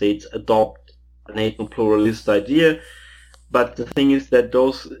nation states adopt an ethno-pluralist idea, but the thing is that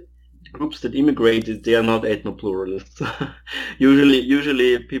those groups that immigrated, they are not ethno-pluralists.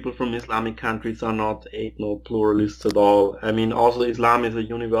 usually people from Islamic countries are not ethno-pluralists at all. Also Islam is a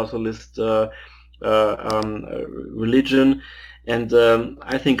universalist religion, and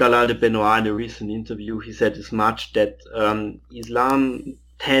I think Alain de Benoit, in a recent interview, he said as much, that Islam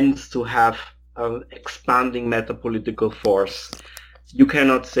tends to have an expanding metapolitical force. You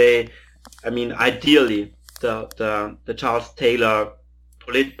cannot say, ideally, the Charles Taylor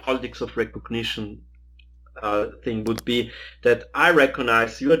politics of recognition thing would be that I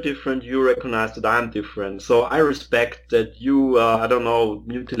recognize you are different, you recognize that I'm different. So I respect that you,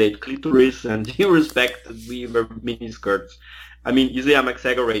 mutilate clitoris, and you respect that we wear miniskirts. You see I'm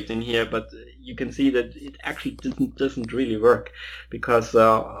exaggerating here, but you can see that it actually doesn't really work, because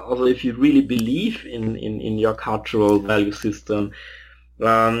although if you really believe in your cultural value system,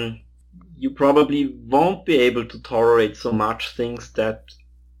 you probably won't be able to tolerate so much things that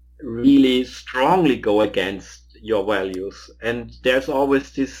really strongly go against your values. And there's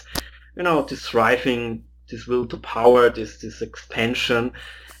always this, this striving, this will to power, this expansion.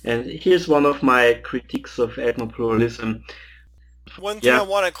 And here's one of my critiques of ethnopluralism. One thing I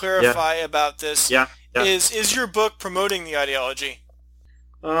want to clarify about this is your book promoting the ideology?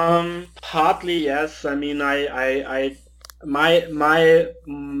 Partly, yes. My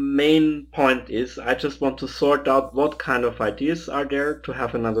main point is I just want to sort out what kind of ideas are there to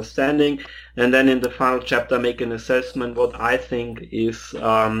have an understanding, and then in the final chapter make an assessment what I think is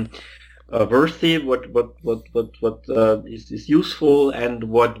worthy, what is useful, and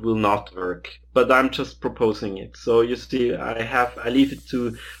what will not work. But I'm just proposing it. So you see, I leave it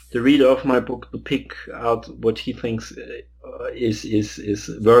to the reader of my book to pick out what he thinks is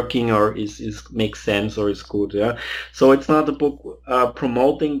working, or is makes sense, or is good. Yeah. So it's not a book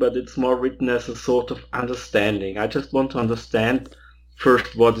promoting, but it's more written as a sort of understanding. I just want to understand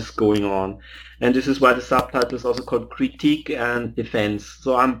first what is going on, and this is why the subtitle is also called Critique and Defense.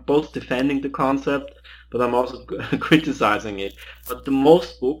 So I'm both defending the concept, but I'm also criticizing it. But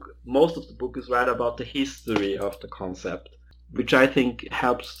most of the book is right about the history of the concept, which I think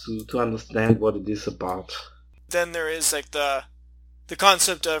helps to understand what it is about. Then there is like the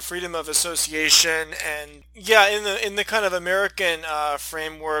concept of freedom of association, and in the kind of American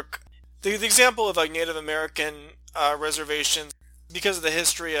framework, the example of like Native American reservations, because of the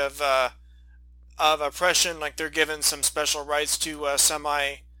history of oppression, like they're given some special rights to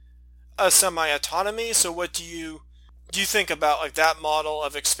semi-autonomy. So what do you think about like that model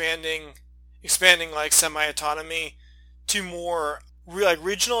of expanding like semi-autonomy to more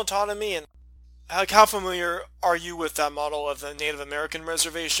regional autonomy? And how familiar are you with that model of the Native American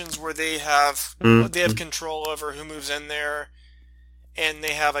reservations, where they have control over who moves in there, and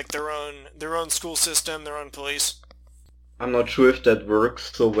they have like their own school system, their own police? I'm not sure if that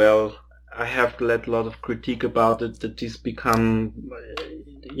works so well. I have read a lot of critique about it, that this become,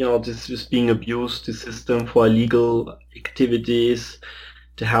 this is being abused, the system, for illegal activities,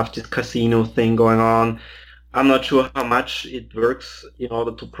 to have this casino thing going on. I'm not sure how much it works in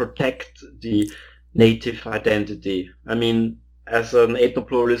order to protect the native identity. As an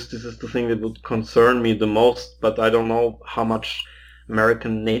ethnopluralist, this is the thing that would concern me the most, but I don't know how much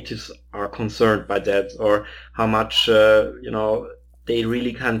American natives are concerned by that, or how much they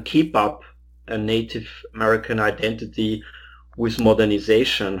really can keep up a Native American identity with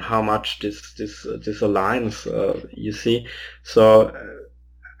modernization, how much this aligns, you see. So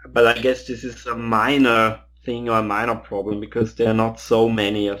but I guess this is a minor thing or a minor problem because there are not so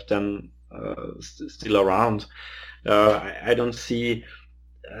many of them still around. I don't see.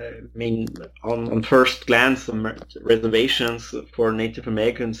 I mean, on first glance, reservations for Native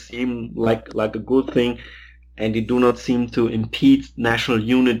Americans seem like a good thing, and they do not seem to impede national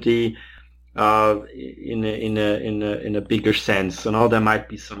unity in a bigger sense. You know, there might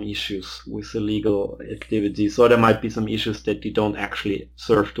be some issues with illegal activities, or there might be some issues that they don't actually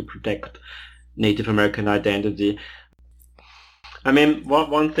serve to protect Native American identity. I mean,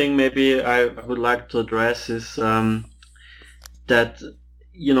 one thing maybe I would like to address is that,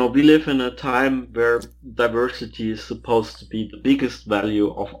 you know, we live in a time where diversity is supposed to be the biggest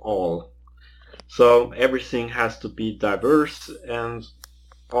value of all. So everything has to be diverse, and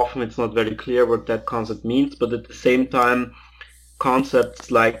often it's not very clear what that concept means, but at the same time,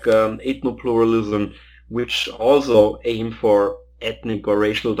 concepts like ethnopluralism, which also aim for ethnic or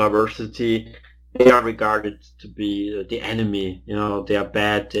racial diversity, they are regarded to be the enemy. You know, they are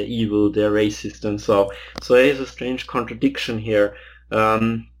bad, they're evil, they're racist, and so there is a strange contradiction here.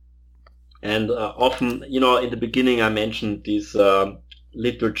 And often, you know, in the beginning I mentioned these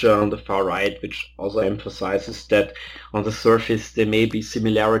literature on the far right, which also emphasizes that on the surface there may be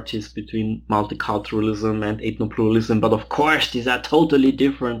similarities between multiculturalism and ethnopluralism, but of course these are totally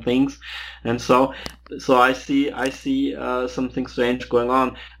different things. And so I see something strange going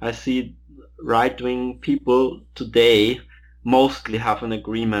on. I see right-wing people today mostly have an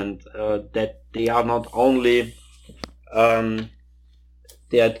agreement that they are not only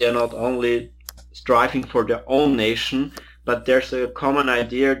they are not only striving for their own nation, but there's a common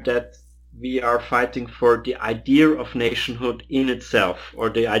idea that we are fighting for the idea of nationhood in itself, or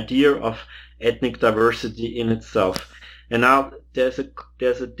the idea of ethnic diversity in itself. And now there's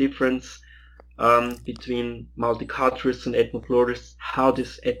a difference between multiculturalists and ethnopluralists, how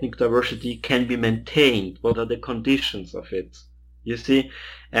this ethnic diversity can be maintained, what are the conditions of it, you see.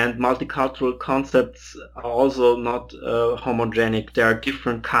 And multicultural concepts are also not homogenic. There are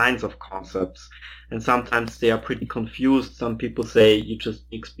different kinds of concepts, and sometimes they are pretty confused. Some people say you just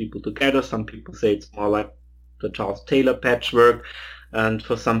mix people together, some people say it's more like the Charles Taylor patchwork, and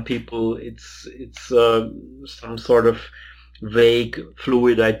for some people it's some sort of vague,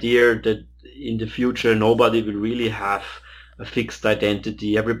 fluid idea that in the future nobody will really have a fixed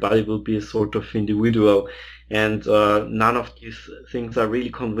identity. Everybody will be a sort of individual, and none of these things are really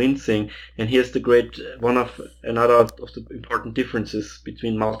convincing. And here's another of the important differences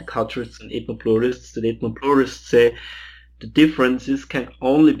between multiculturalists and ethnopluralists. That ethnopluralists say the differences can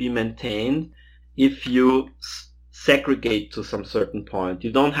only be maintained if you segregate to some certain point.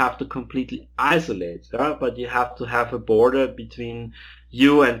 You don't have to completely isolate, but you have to have a border between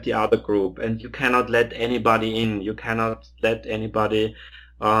you and the other group, and you cannot let anybody in. You cannot let anybody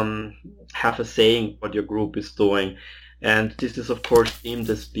have a saying what your group is doing. And this is of course deemed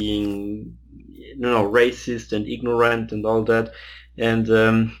as being, you know, racist and ignorant and all that.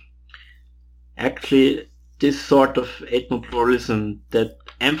 And actually this sort of ethnopluralism that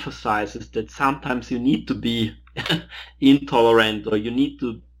emphasizes that sometimes you need to be intolerant, or you need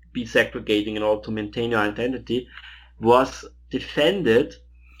to be segregating in order to maintain your identity, was defended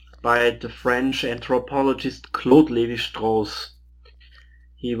by the French anthropologist Claude Lévi-Strauss.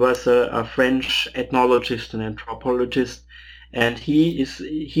 He was a French ethnologist and anthropologist, and he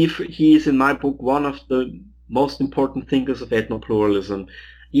is in my book one of the most important thinkers of ethnopluralism.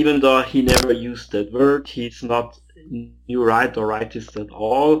 Even though he never used that word, he's not new right or rightist at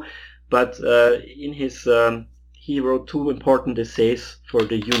all, but in his he wrote two important essays for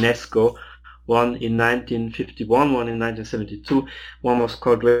the UNESCO, one in 1951, one in 1972. One was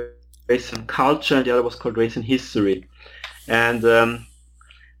called Race and Culture, and the other was called Race and History. And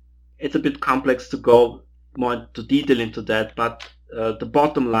it's a bit complex to go more into detail into that, but the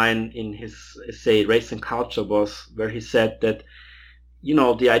bottom line in his essay, Race and Culture, was where he said that, you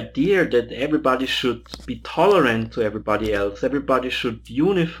know, the idea that everybody should be tolerant to everybody else, everybody should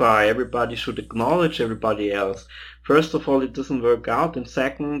unify, everybody should acknowledge everybody else. First of all, it doesn't work out, and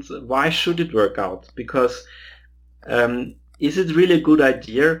second, why should it work out? Because is it really a good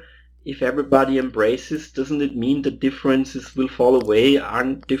idea if everybody embraces? Doesn't it mean that differences will fall away?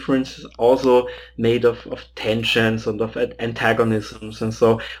 Aren't differences also made of tensions and of antagonisms? And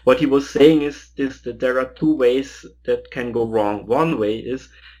so what he was saying is this, that there are two ways that can go wrong. One way is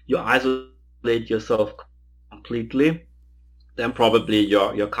you isolate yourself completely, then probably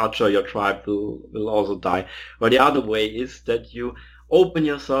your culture, your tribe will also die. Or the other way is that you open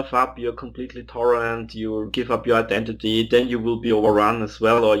yourself up, you're completely tolerant, you give up your identity, then you will be overrun as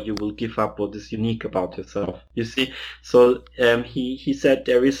well, or you will give up what is unique about yourself. You see? So he said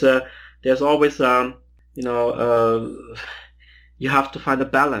there's always you have to find a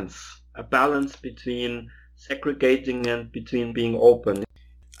balance between segregating and between being open.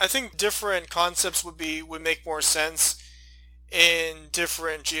 I think different concepts would make more sense in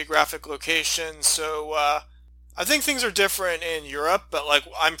different geographic locations. So I think things are different in Europe, but like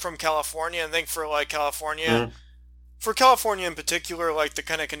I'm from California, and I think for like California, for California in particular, like the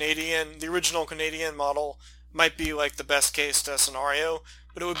kind of the original Canadian model might be like the best case scenario,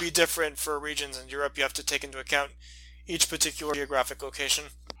 but it would be different for regions in Europe. You have to take into account each particular geographic location.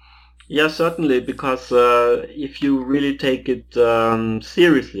 Yeah, certainly, because if you really take it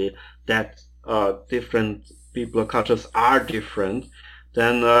seriously, that different people or cultures are different,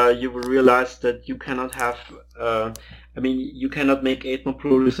 then you will realize that you cannot have, you cannot make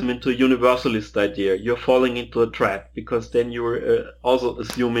ethnopluralism into a universalist idea. You're falling into a trap, because then you're also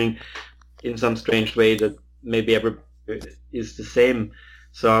assuming in some strange way that maybe everybody is the same.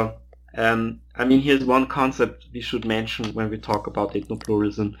 So, here's one concept we should mention when we talk about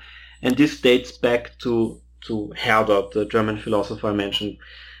ethnopluralism. And this dates back to Herder, the German philosopher I mentioned.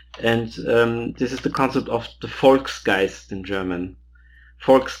 And this is the concept of the Volksgeist in German.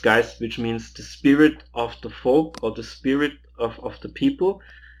 Volksgeist, which means the spirit of the folk, or the spirit of the people.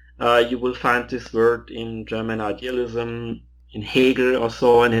 You will find this word in German idealism, in Hegel or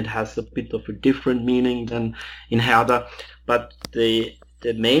so, and it has a bit of a different meaning than in Herder. But the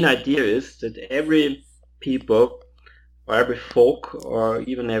main idea is that every people, or every folk, or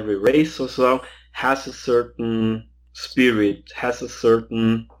even every race or so, has a certain spirit, has a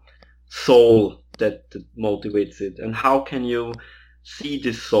certain soul that motivates it. And how can you see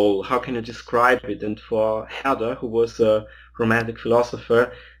this soul? How can you describe it? And for Herder, who was a Romantic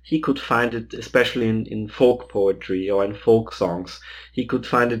philosopher, he could find it especially in folk poetry or in folk songs. He could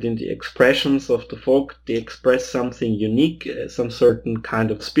find it in the expressions of the folk. They express something unique, some certain kind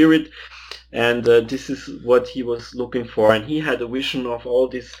of spirit. And this is what he was looking for. And he had a vision of all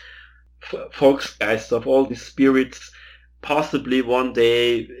these Volksgeist, of all these spirits, possibly one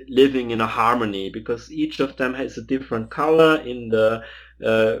day living in a harmony, because each of them has a different color in the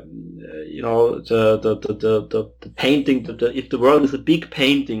the painting. If the world is a big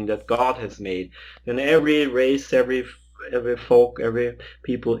painting that God has made, then every race, every folk, every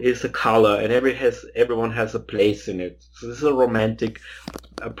people is a color, and everyone has a place in it. So this is a romantic,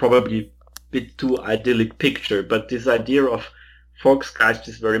 probably bit too idyllic picture, but this idea of Volksgeist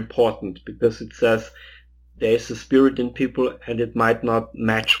is very important, because it says there is a spirit in people and it might not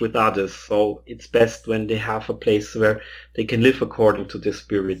match with others, so it's best when they have a place where they can live according to this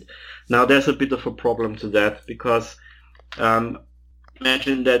spirit. Now there's a bit of a problem to that, because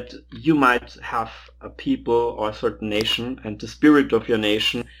imagine that you might have a people or a certain nation, and the spirit of your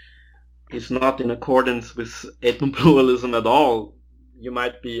nation is not in accordance with ethnopluralism at all. You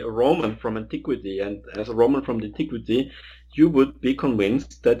might be a Roman from antiquity, and as a Roman from antiquity, you would be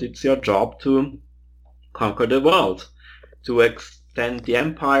convinced that it's your job to conquer the world, to extend the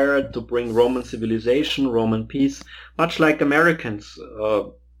empire, to bring Roman civilization, Roman peace, much like Americans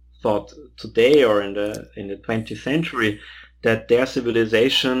thought today or in the 20th century, that their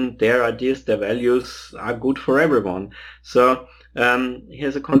civilization, their ideas, their values are good for everyone. So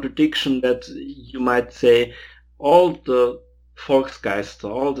here's a contradiction, that you might say all the Volksgeist,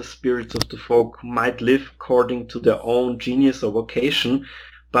 all the spirits of the folk might live according to their own genius or vocation,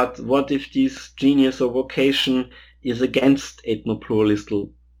 but what if this genius or vocation is against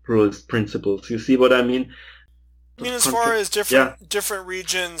ethnopluralist principles? You see what I mean? I mean, as far as different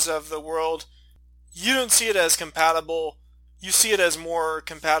regions of the world, you don't see it as compatible. You see it as more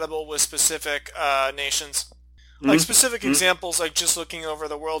compatible with specific nations. Like specific examples, like just looking over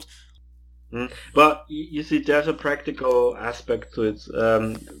the world. But you see, there's a practical aspect to it,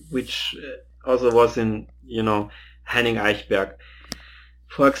 which also was in, Henning Eichberg.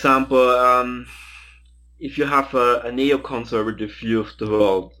 For example, if you have a neoconservative view of the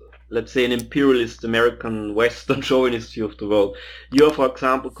world, let's say an imperialist American Western chauvinist view of the world, you are, for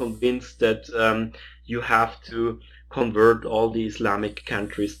example, convinced that you have to convert all the Islamic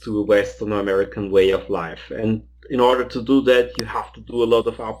countries to a Western or American way of life. And in order to do that, you have to do a lot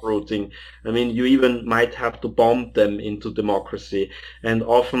of uprooting. I mean, you even might have to bomb them into democracy. And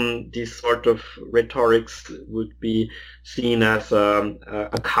often these sort of rhetorics would be seen as a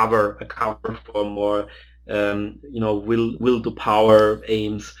cover for more, will to power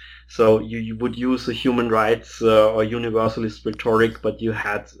aims. So you would use a human rights or universalist rhetoric, but you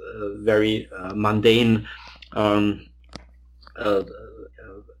had very mundane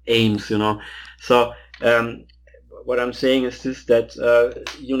aims, So what I'm saying is this, that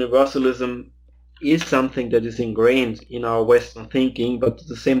universalism is something that is ingrained in our Western thinking, but at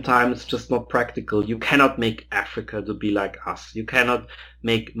the same time it's just not practical. You cannot make Africa to be like us. You cannot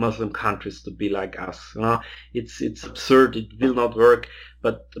make Muslim countries to be like us. It's absurd. It will not work.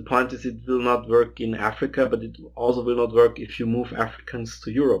 But the point is, it will not work in Africa, but it also will not work if you move Africans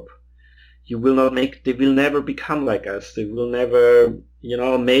to Europe. They will never become like us. They will never,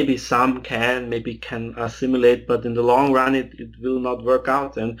 maybe some can assimilate, but in the long run it will not work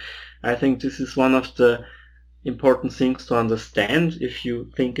out. And I think this is one of the important things to understand if you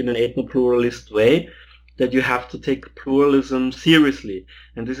think in an ethno-pluralist way, that you have to take pluralism seriously.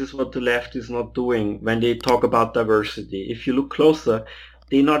 And this is what the left is not doing when they talk about diversity. If you look closer,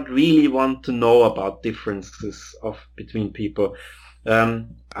 they not really want to know about differences between people. I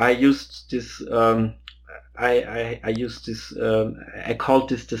called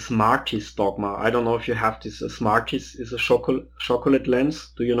this the Smarties dogma. I don't know if you have this. Smarties is a chocolate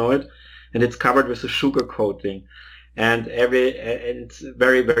lens. Do you know it? And it's covered with a sugar coating. And it's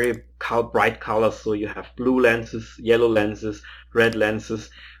very, very bright colors. So you have blue lenses, yellow lenses, red lenses.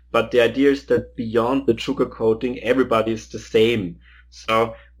 But the idea is that beyond the sugar coating, everybody is the same.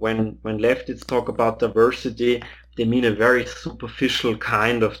 So when leftists talk about diversity, they mean a very superficial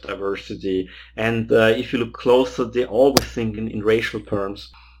kind of diversity. And if you look closer, they always think in racial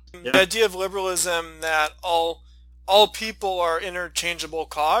terms. The idea of liberalism that all people are interchangeable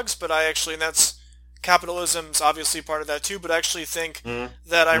cogs, but and that's capitalism's obviously part of that too, but I actually think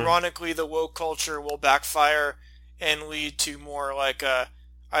that ironically the woke culture will backfire and lead to more like a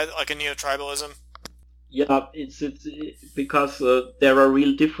neo-tribalism. Yeah, it's because there are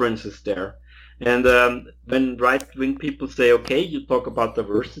real differences there. And when right-wing people say, okay, you talk about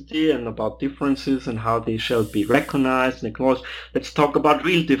diversity and about differences and how they shall be recognized and acknowledged, let's talk about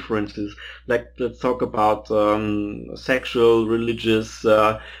real differences. Like, let's talk about sexual, religious,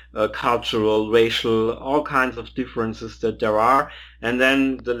 cultural, racial, all kinds of differences that there are. And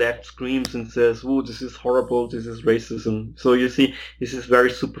then the left screams and says, oh, this is horrible, this is racism. So you see, this is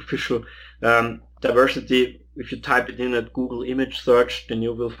very superficial. Diversity, if you type it in at Google image search, then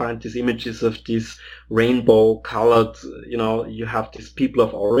you will find these images of these rainbow colored, you have these people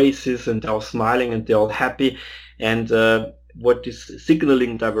of all races and they're all smiling and they're all happy. And what is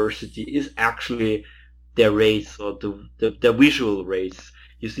signaling diversity is actually their race or their visual race.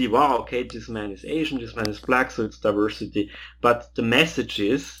 You see, wow, okay, this man is Asian, this man is black, so it's diversity. But the message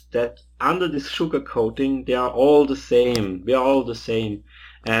is that under this sugar coating, they are all the same. We are all the same.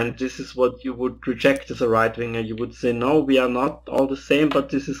 And this is what you would reject as a right-winger. You would say, no, we are not all the same, but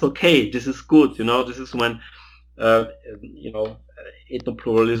this is okay. This is good. This is when,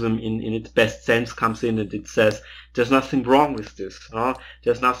 ethnopluralism in its best sense comes in and it says, there's nothing wrong with this.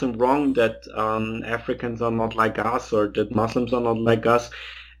 There's nothing wrong that Africans are not like us or that Muslims are not like us.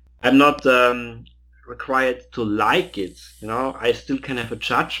 I'm not required to like it. I still can have a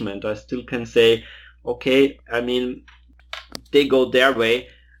judgment. I still can say, okay, they go their way,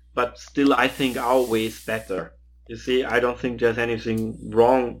 but still I think our way is better. You see, I don't think there's anything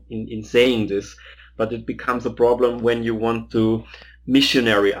wrong in saying this, but it becomes a problem when you want to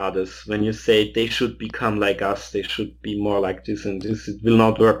missionary others, when you say they should become like us, they should be more like this and this. It will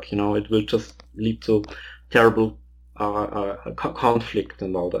not work, it will just lead to terrible conflict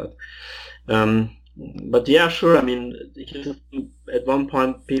and all that. But yeah, sure, at one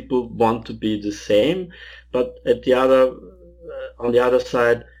point people want to be the same, but on the other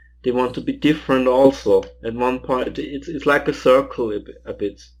side, they want to be different also. At one point, it's like a circle a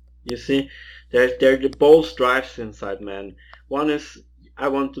bit. You see, there are both drives inside man. One is, I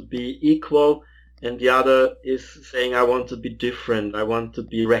want to be equal, and the other is saying, I want to be different. I want to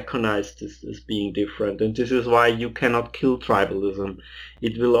be recognized as being different. And this is why you cannot kill tribalism.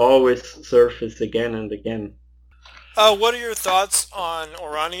 It will always surface again and again. What are your thoughts on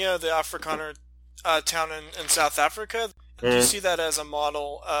Orania, the Afrikaner town in South Africa? Do you see that as a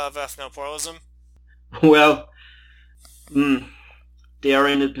model of ethnopluralism? Well, they are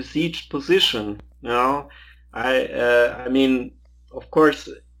in a besieged position. Of course,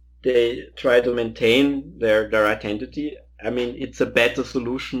 they try to maintain their identity. It's a better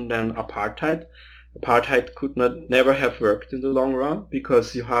solution than apartheid. Apartheid could never have worked in the long run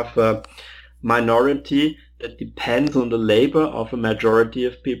because you have a minority that depends on the labor of a majority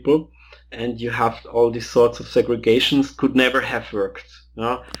of people. And you have all these sorts of segregations could never have worked.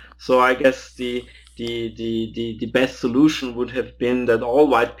 So I guess the best solution would have been that all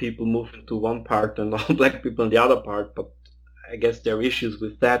white people move into one part and all black people in the other part. But I guess there are issues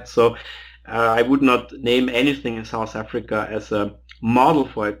with that. So I would not name anything in South Africa as a model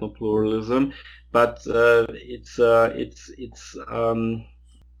for ethnopluralism, but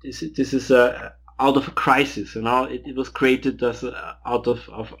this is out of a crisis. It was created as out of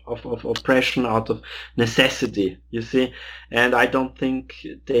oppression, out of necessity. You see, and I don't think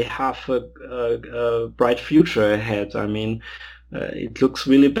they have a bright future ahead. I mean, it looks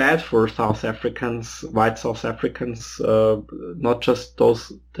really bad for South Africans, white South Africans, not just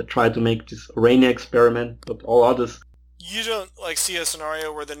those that try to make this Orania experiment, but all others. You don't see a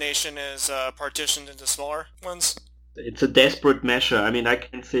scenario where the nation is partitioned into smaller ones? It's a desperate measure. I mean, I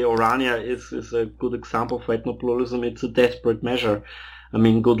can say Orania is a good example for ethnopluralism. It's a desperate measure. I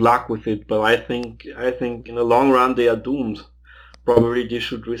mean, good luck with it. But I think in the long run they are doomed. Probably they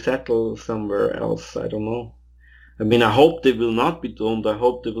should resettle somewhere else. I don't know. I mean, I hope they will not be doomed. I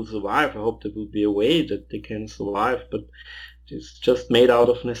hope they will survive. I hope there will be a way that they can survive. But it's just made out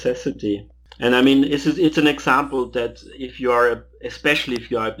of necessity. And I mean, it's an example that especially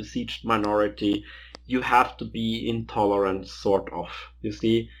if you are a besieged minority, you have to be intolerant, sort of. You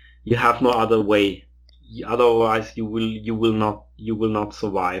see, you have no other way. Otherwise, you will not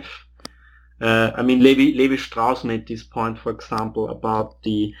survive. I mean, Levi Strauss made this point, for example, about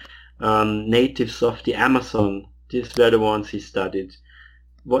the natives of the Amazon. These were the ones he studied.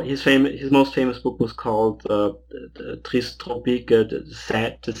 What his most famous book was called Triste Tropique, the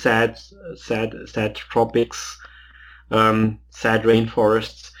sad tropics, sad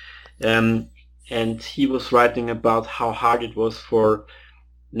rainforests. And he was writing about how hard it was for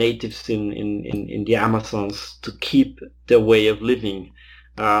natives in the Amazons to keep their way of living.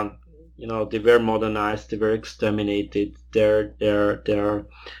 They were modernized, they were exterminated, their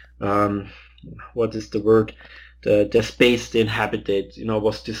what is the word? Their space they inhabited,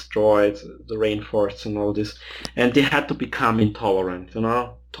 was destroyed, the rainforests and all this. And they had to become intolerant,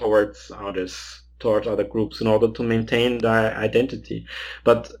 towards others, towards other groups in order to maintain their identity.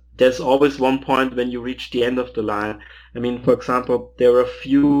 But there's always one point when you reach the end of the line. I mean, for example, there are a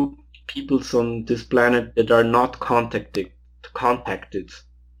few peoples on this planet that are not contacted.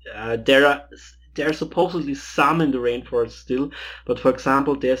 There are supposedly some in the rainforest still, but for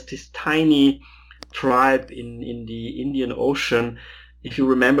example, there's this tiny tribe in the Indian Ocean. If you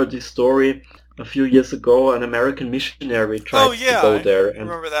remember this story, a few years ago, an American missionary tried to go there. And I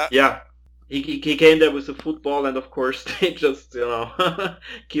remember that. Yeah. He came there with a football, and of course they just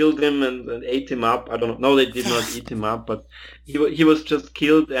killed him and ate him up. I don't know. No, they did not eat him up, but he was just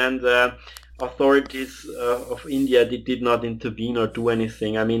killed, and authorities of India did not intervene or do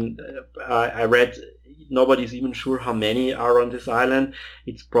anything. I mean, I read nobody's even sure how many are on this island.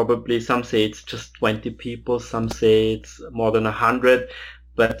 It's probably, some say it's just 20 people, some say it's more than 100.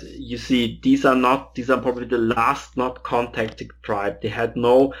 But you see, these are probably the last not contacted tribe. They had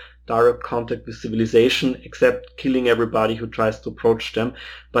no direct contact with civilization except killing everybody who tries to approach them.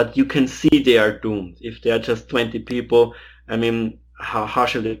 But you can see they are doomed. If they are just 20 people, I mean, how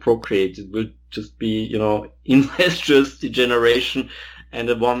shall they procreate? It will just be, incestuous degeneration, and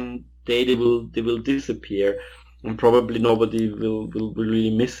one day they will disappear, and probably nobody will really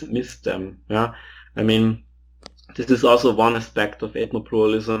miss them. Yeah, I mean, this is also one aspect of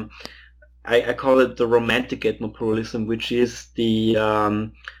ethnopluralism. I call it the romantic ethnopluralism, which is the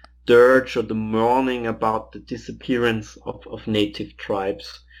dirge or the mourning about the disappearance of native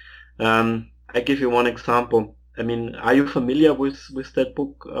tribes. I give you one example. I mean, are you familiar with that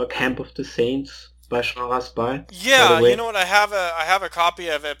book, Camp of the Saints by Jean Raspail? Yeah, you know what? I have a copy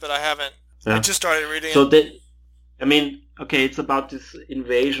of it, but I haven't. Yeah. I just started reading it. It's about this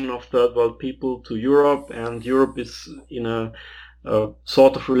invasion of third world people to Europe, and Europe is in a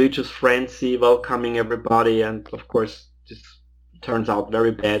sort of religious frenzy, welcoming everybody, and of course this turns out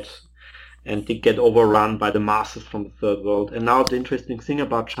very bad, and they get overrun by the masses from the third world. And now the interesting thing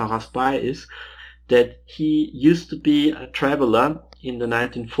about Jean Raspail is that he used to be a traveler in the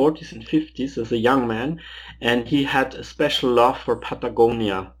 1940s and 50s as a young man, and he had a special love for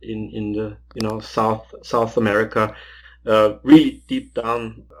Patagonia in the South America, really deep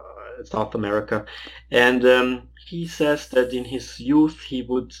down South America. And he says that in his youth he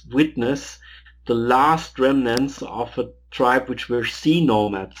would witness the last remnants of a tribe which were sea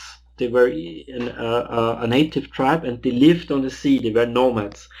nomads. They were a native tribe, and they lived on the sea. They were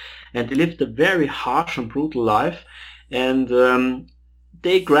nomads, and they lived a very harsh and brutal life, and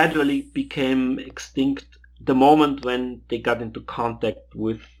they gradually became extinct the moment when they got into contact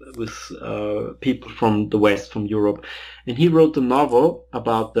with people from the West, from Europe. And he wrote a novel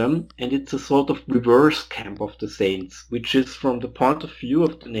about them, and it's a sort of reverse Camp of the Saints, which is from the point of view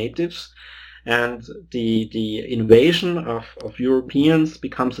of the natives, and the invasion of Europeans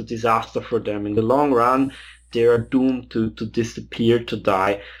becomes a disaster for them. In the long run, they are doomed to disappear, to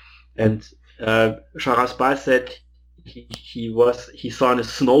die. And Charaspai said he saw in a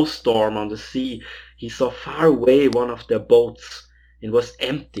snowstorm on the sea, he saw far away one of their boats. It was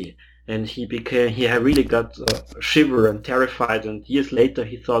empty, and he had really got a shiver and terrified. And years later,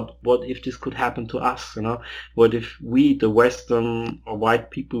 he thought, what if this could happen to us? What if we, the Western or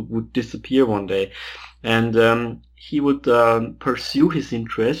white people, would disappear one day? And he would pursue his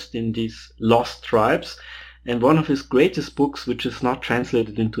interest in these lost tribes. And one of his greatest books, which is not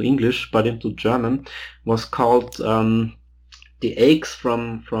translated into English but into German, was called The Aches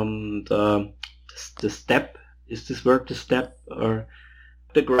from the Steppe. Is this word the steppe or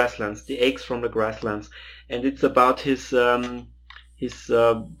the grasslands? The Aches from the Grasslands, and it's about his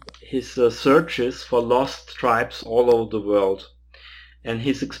searches for lost tribes all over the world, and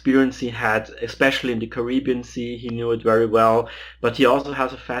his experience he had, especially in the Caribbean Sea. He knew it very well, but he also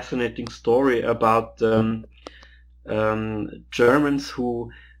has a fascinating story about Germans who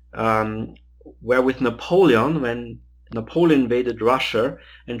were with Napoleon when Napoleon invaded Russia,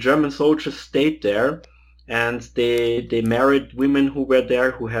 and German soldiers stayed there, and they married women who were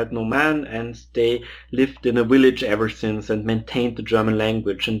there who had no man, and they lived in a village ever since and maintained the German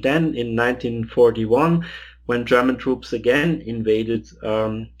language. And then in 1941, when German troops again invaded,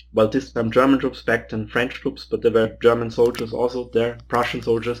 this time German troops, back then French troops, but there were German soldiers also there, Prussian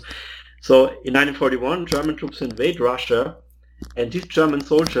soldiers. So in 1941, German troops invade Russia, and these German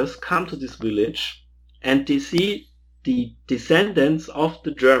soldiers come to this village, and they see the descendants of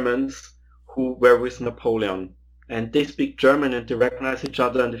the Germans who were with Napoleon. And they speak German, and they recognize each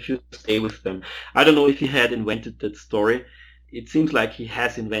other, and they feel to stay with them. I don't know if he had invented that story. It seems like he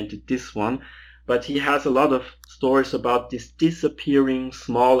has invented this one, but he has a lot of stories about these disappearing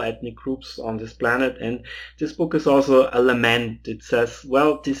small ethnic groups on this planet. And this book is also a lament. It says,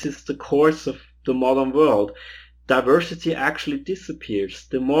 well, this is the course of the modern world. Diversity actually disappears.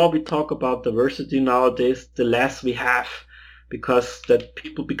 The more we talk about diversity nowadays, the less we have, because that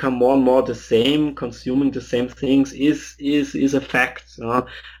people become more and more the same, consuming the same things is a fact. I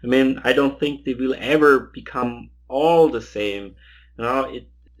mean, I don't think they will ever become all the same.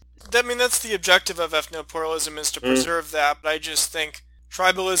 That's the objective of ethnopluralism, is to preserve that, but I just think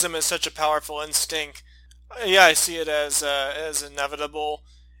tribalism is such a powerful instinct. Yeah, I see it as inevitable.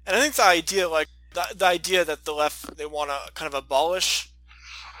 And I think the idea that the left, they want to kind of abolish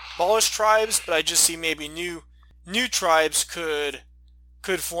tribes, but I just see maybe new tribes could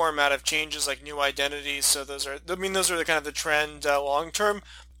form out of changes, like new identities. So those are the kind of the trend long term.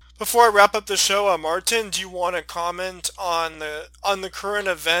 Before I wrap up the show, Martin, do you want to comment on the current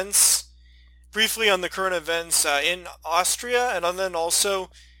events, briefly on the current events in Austria, and then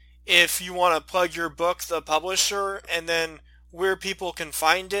also if you want to plug your book, The Publisher, and then where people can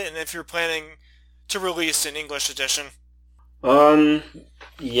find it, and if you're planning to release an English edition?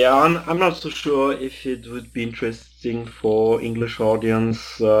 Yeah, I'm not so sure if it would be interesting for English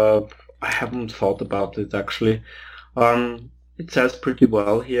audience. I haven't thought about it actually. It says pretty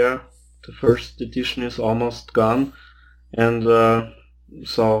well here. The first edition is almost gone, and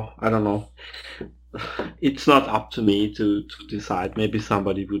so I don't know. It's not up to me to decide. Maybe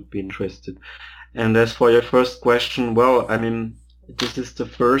somebody would be interested. And as for your first question, well, I mean, this is the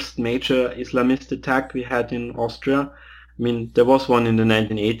first major Islamist attack we had in Austria. I mean, there was one in the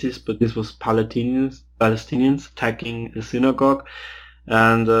 1980s, but this was Palestinians attacking a synagogue.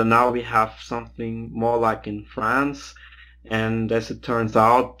 And now we have something more like in France. And as it turns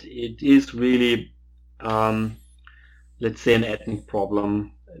out, it is really, let's say, an ethnic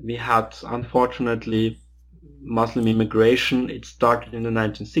problem. We had, unfortunately, Muslim immigration. It started in the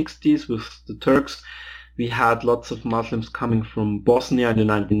 1960s with the Turks. We had lots of Muslims coming from Bosnia in the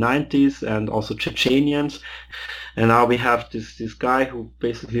 1990s, and also Chechenians. And now we have this guy who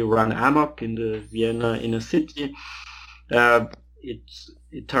basically ran amok in the Vienna inner city.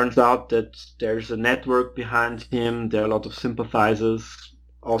 It turns out that there's a network behind him. There are a lot of sympathizers.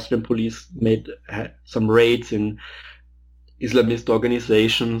 Austrian police had some raids in Islamist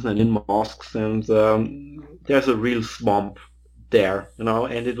organizations and in mosques, and there's a real swamp there,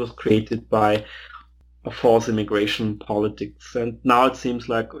 and it was created by a false immigration politics. And now it seems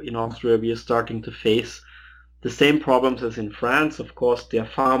like in Austria we are starting to face the same problems as in France. Of course, they are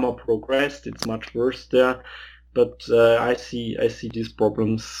far more progressed. It's much worse there. But I see these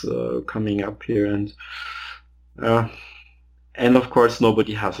problems coming up here, and of course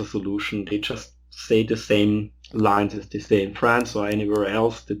nobody has a solution. They just say the same lines as they say in France or anywhere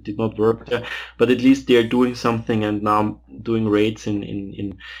else that did not work there, but at least they're doing something and now doing raids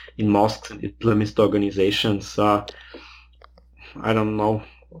in mosques and Islamist organizations. I don't know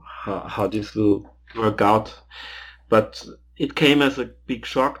how this will work out, but it came as a big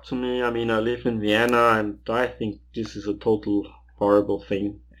shock to me. I mean, I live in Vienna and I think this is a total horrible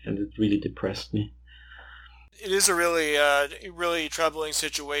thing, and it really depressed me. It is a really troubling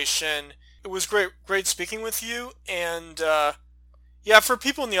situation. It was great speaking with you, and for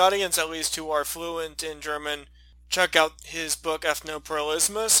people in the audience at least who are fluent in German, check out his book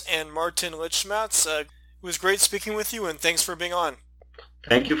Ethnopluralism. And Martin Lichtmesz, it was great speaking with you, and thanks for being on.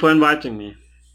 Thank you for inviting me.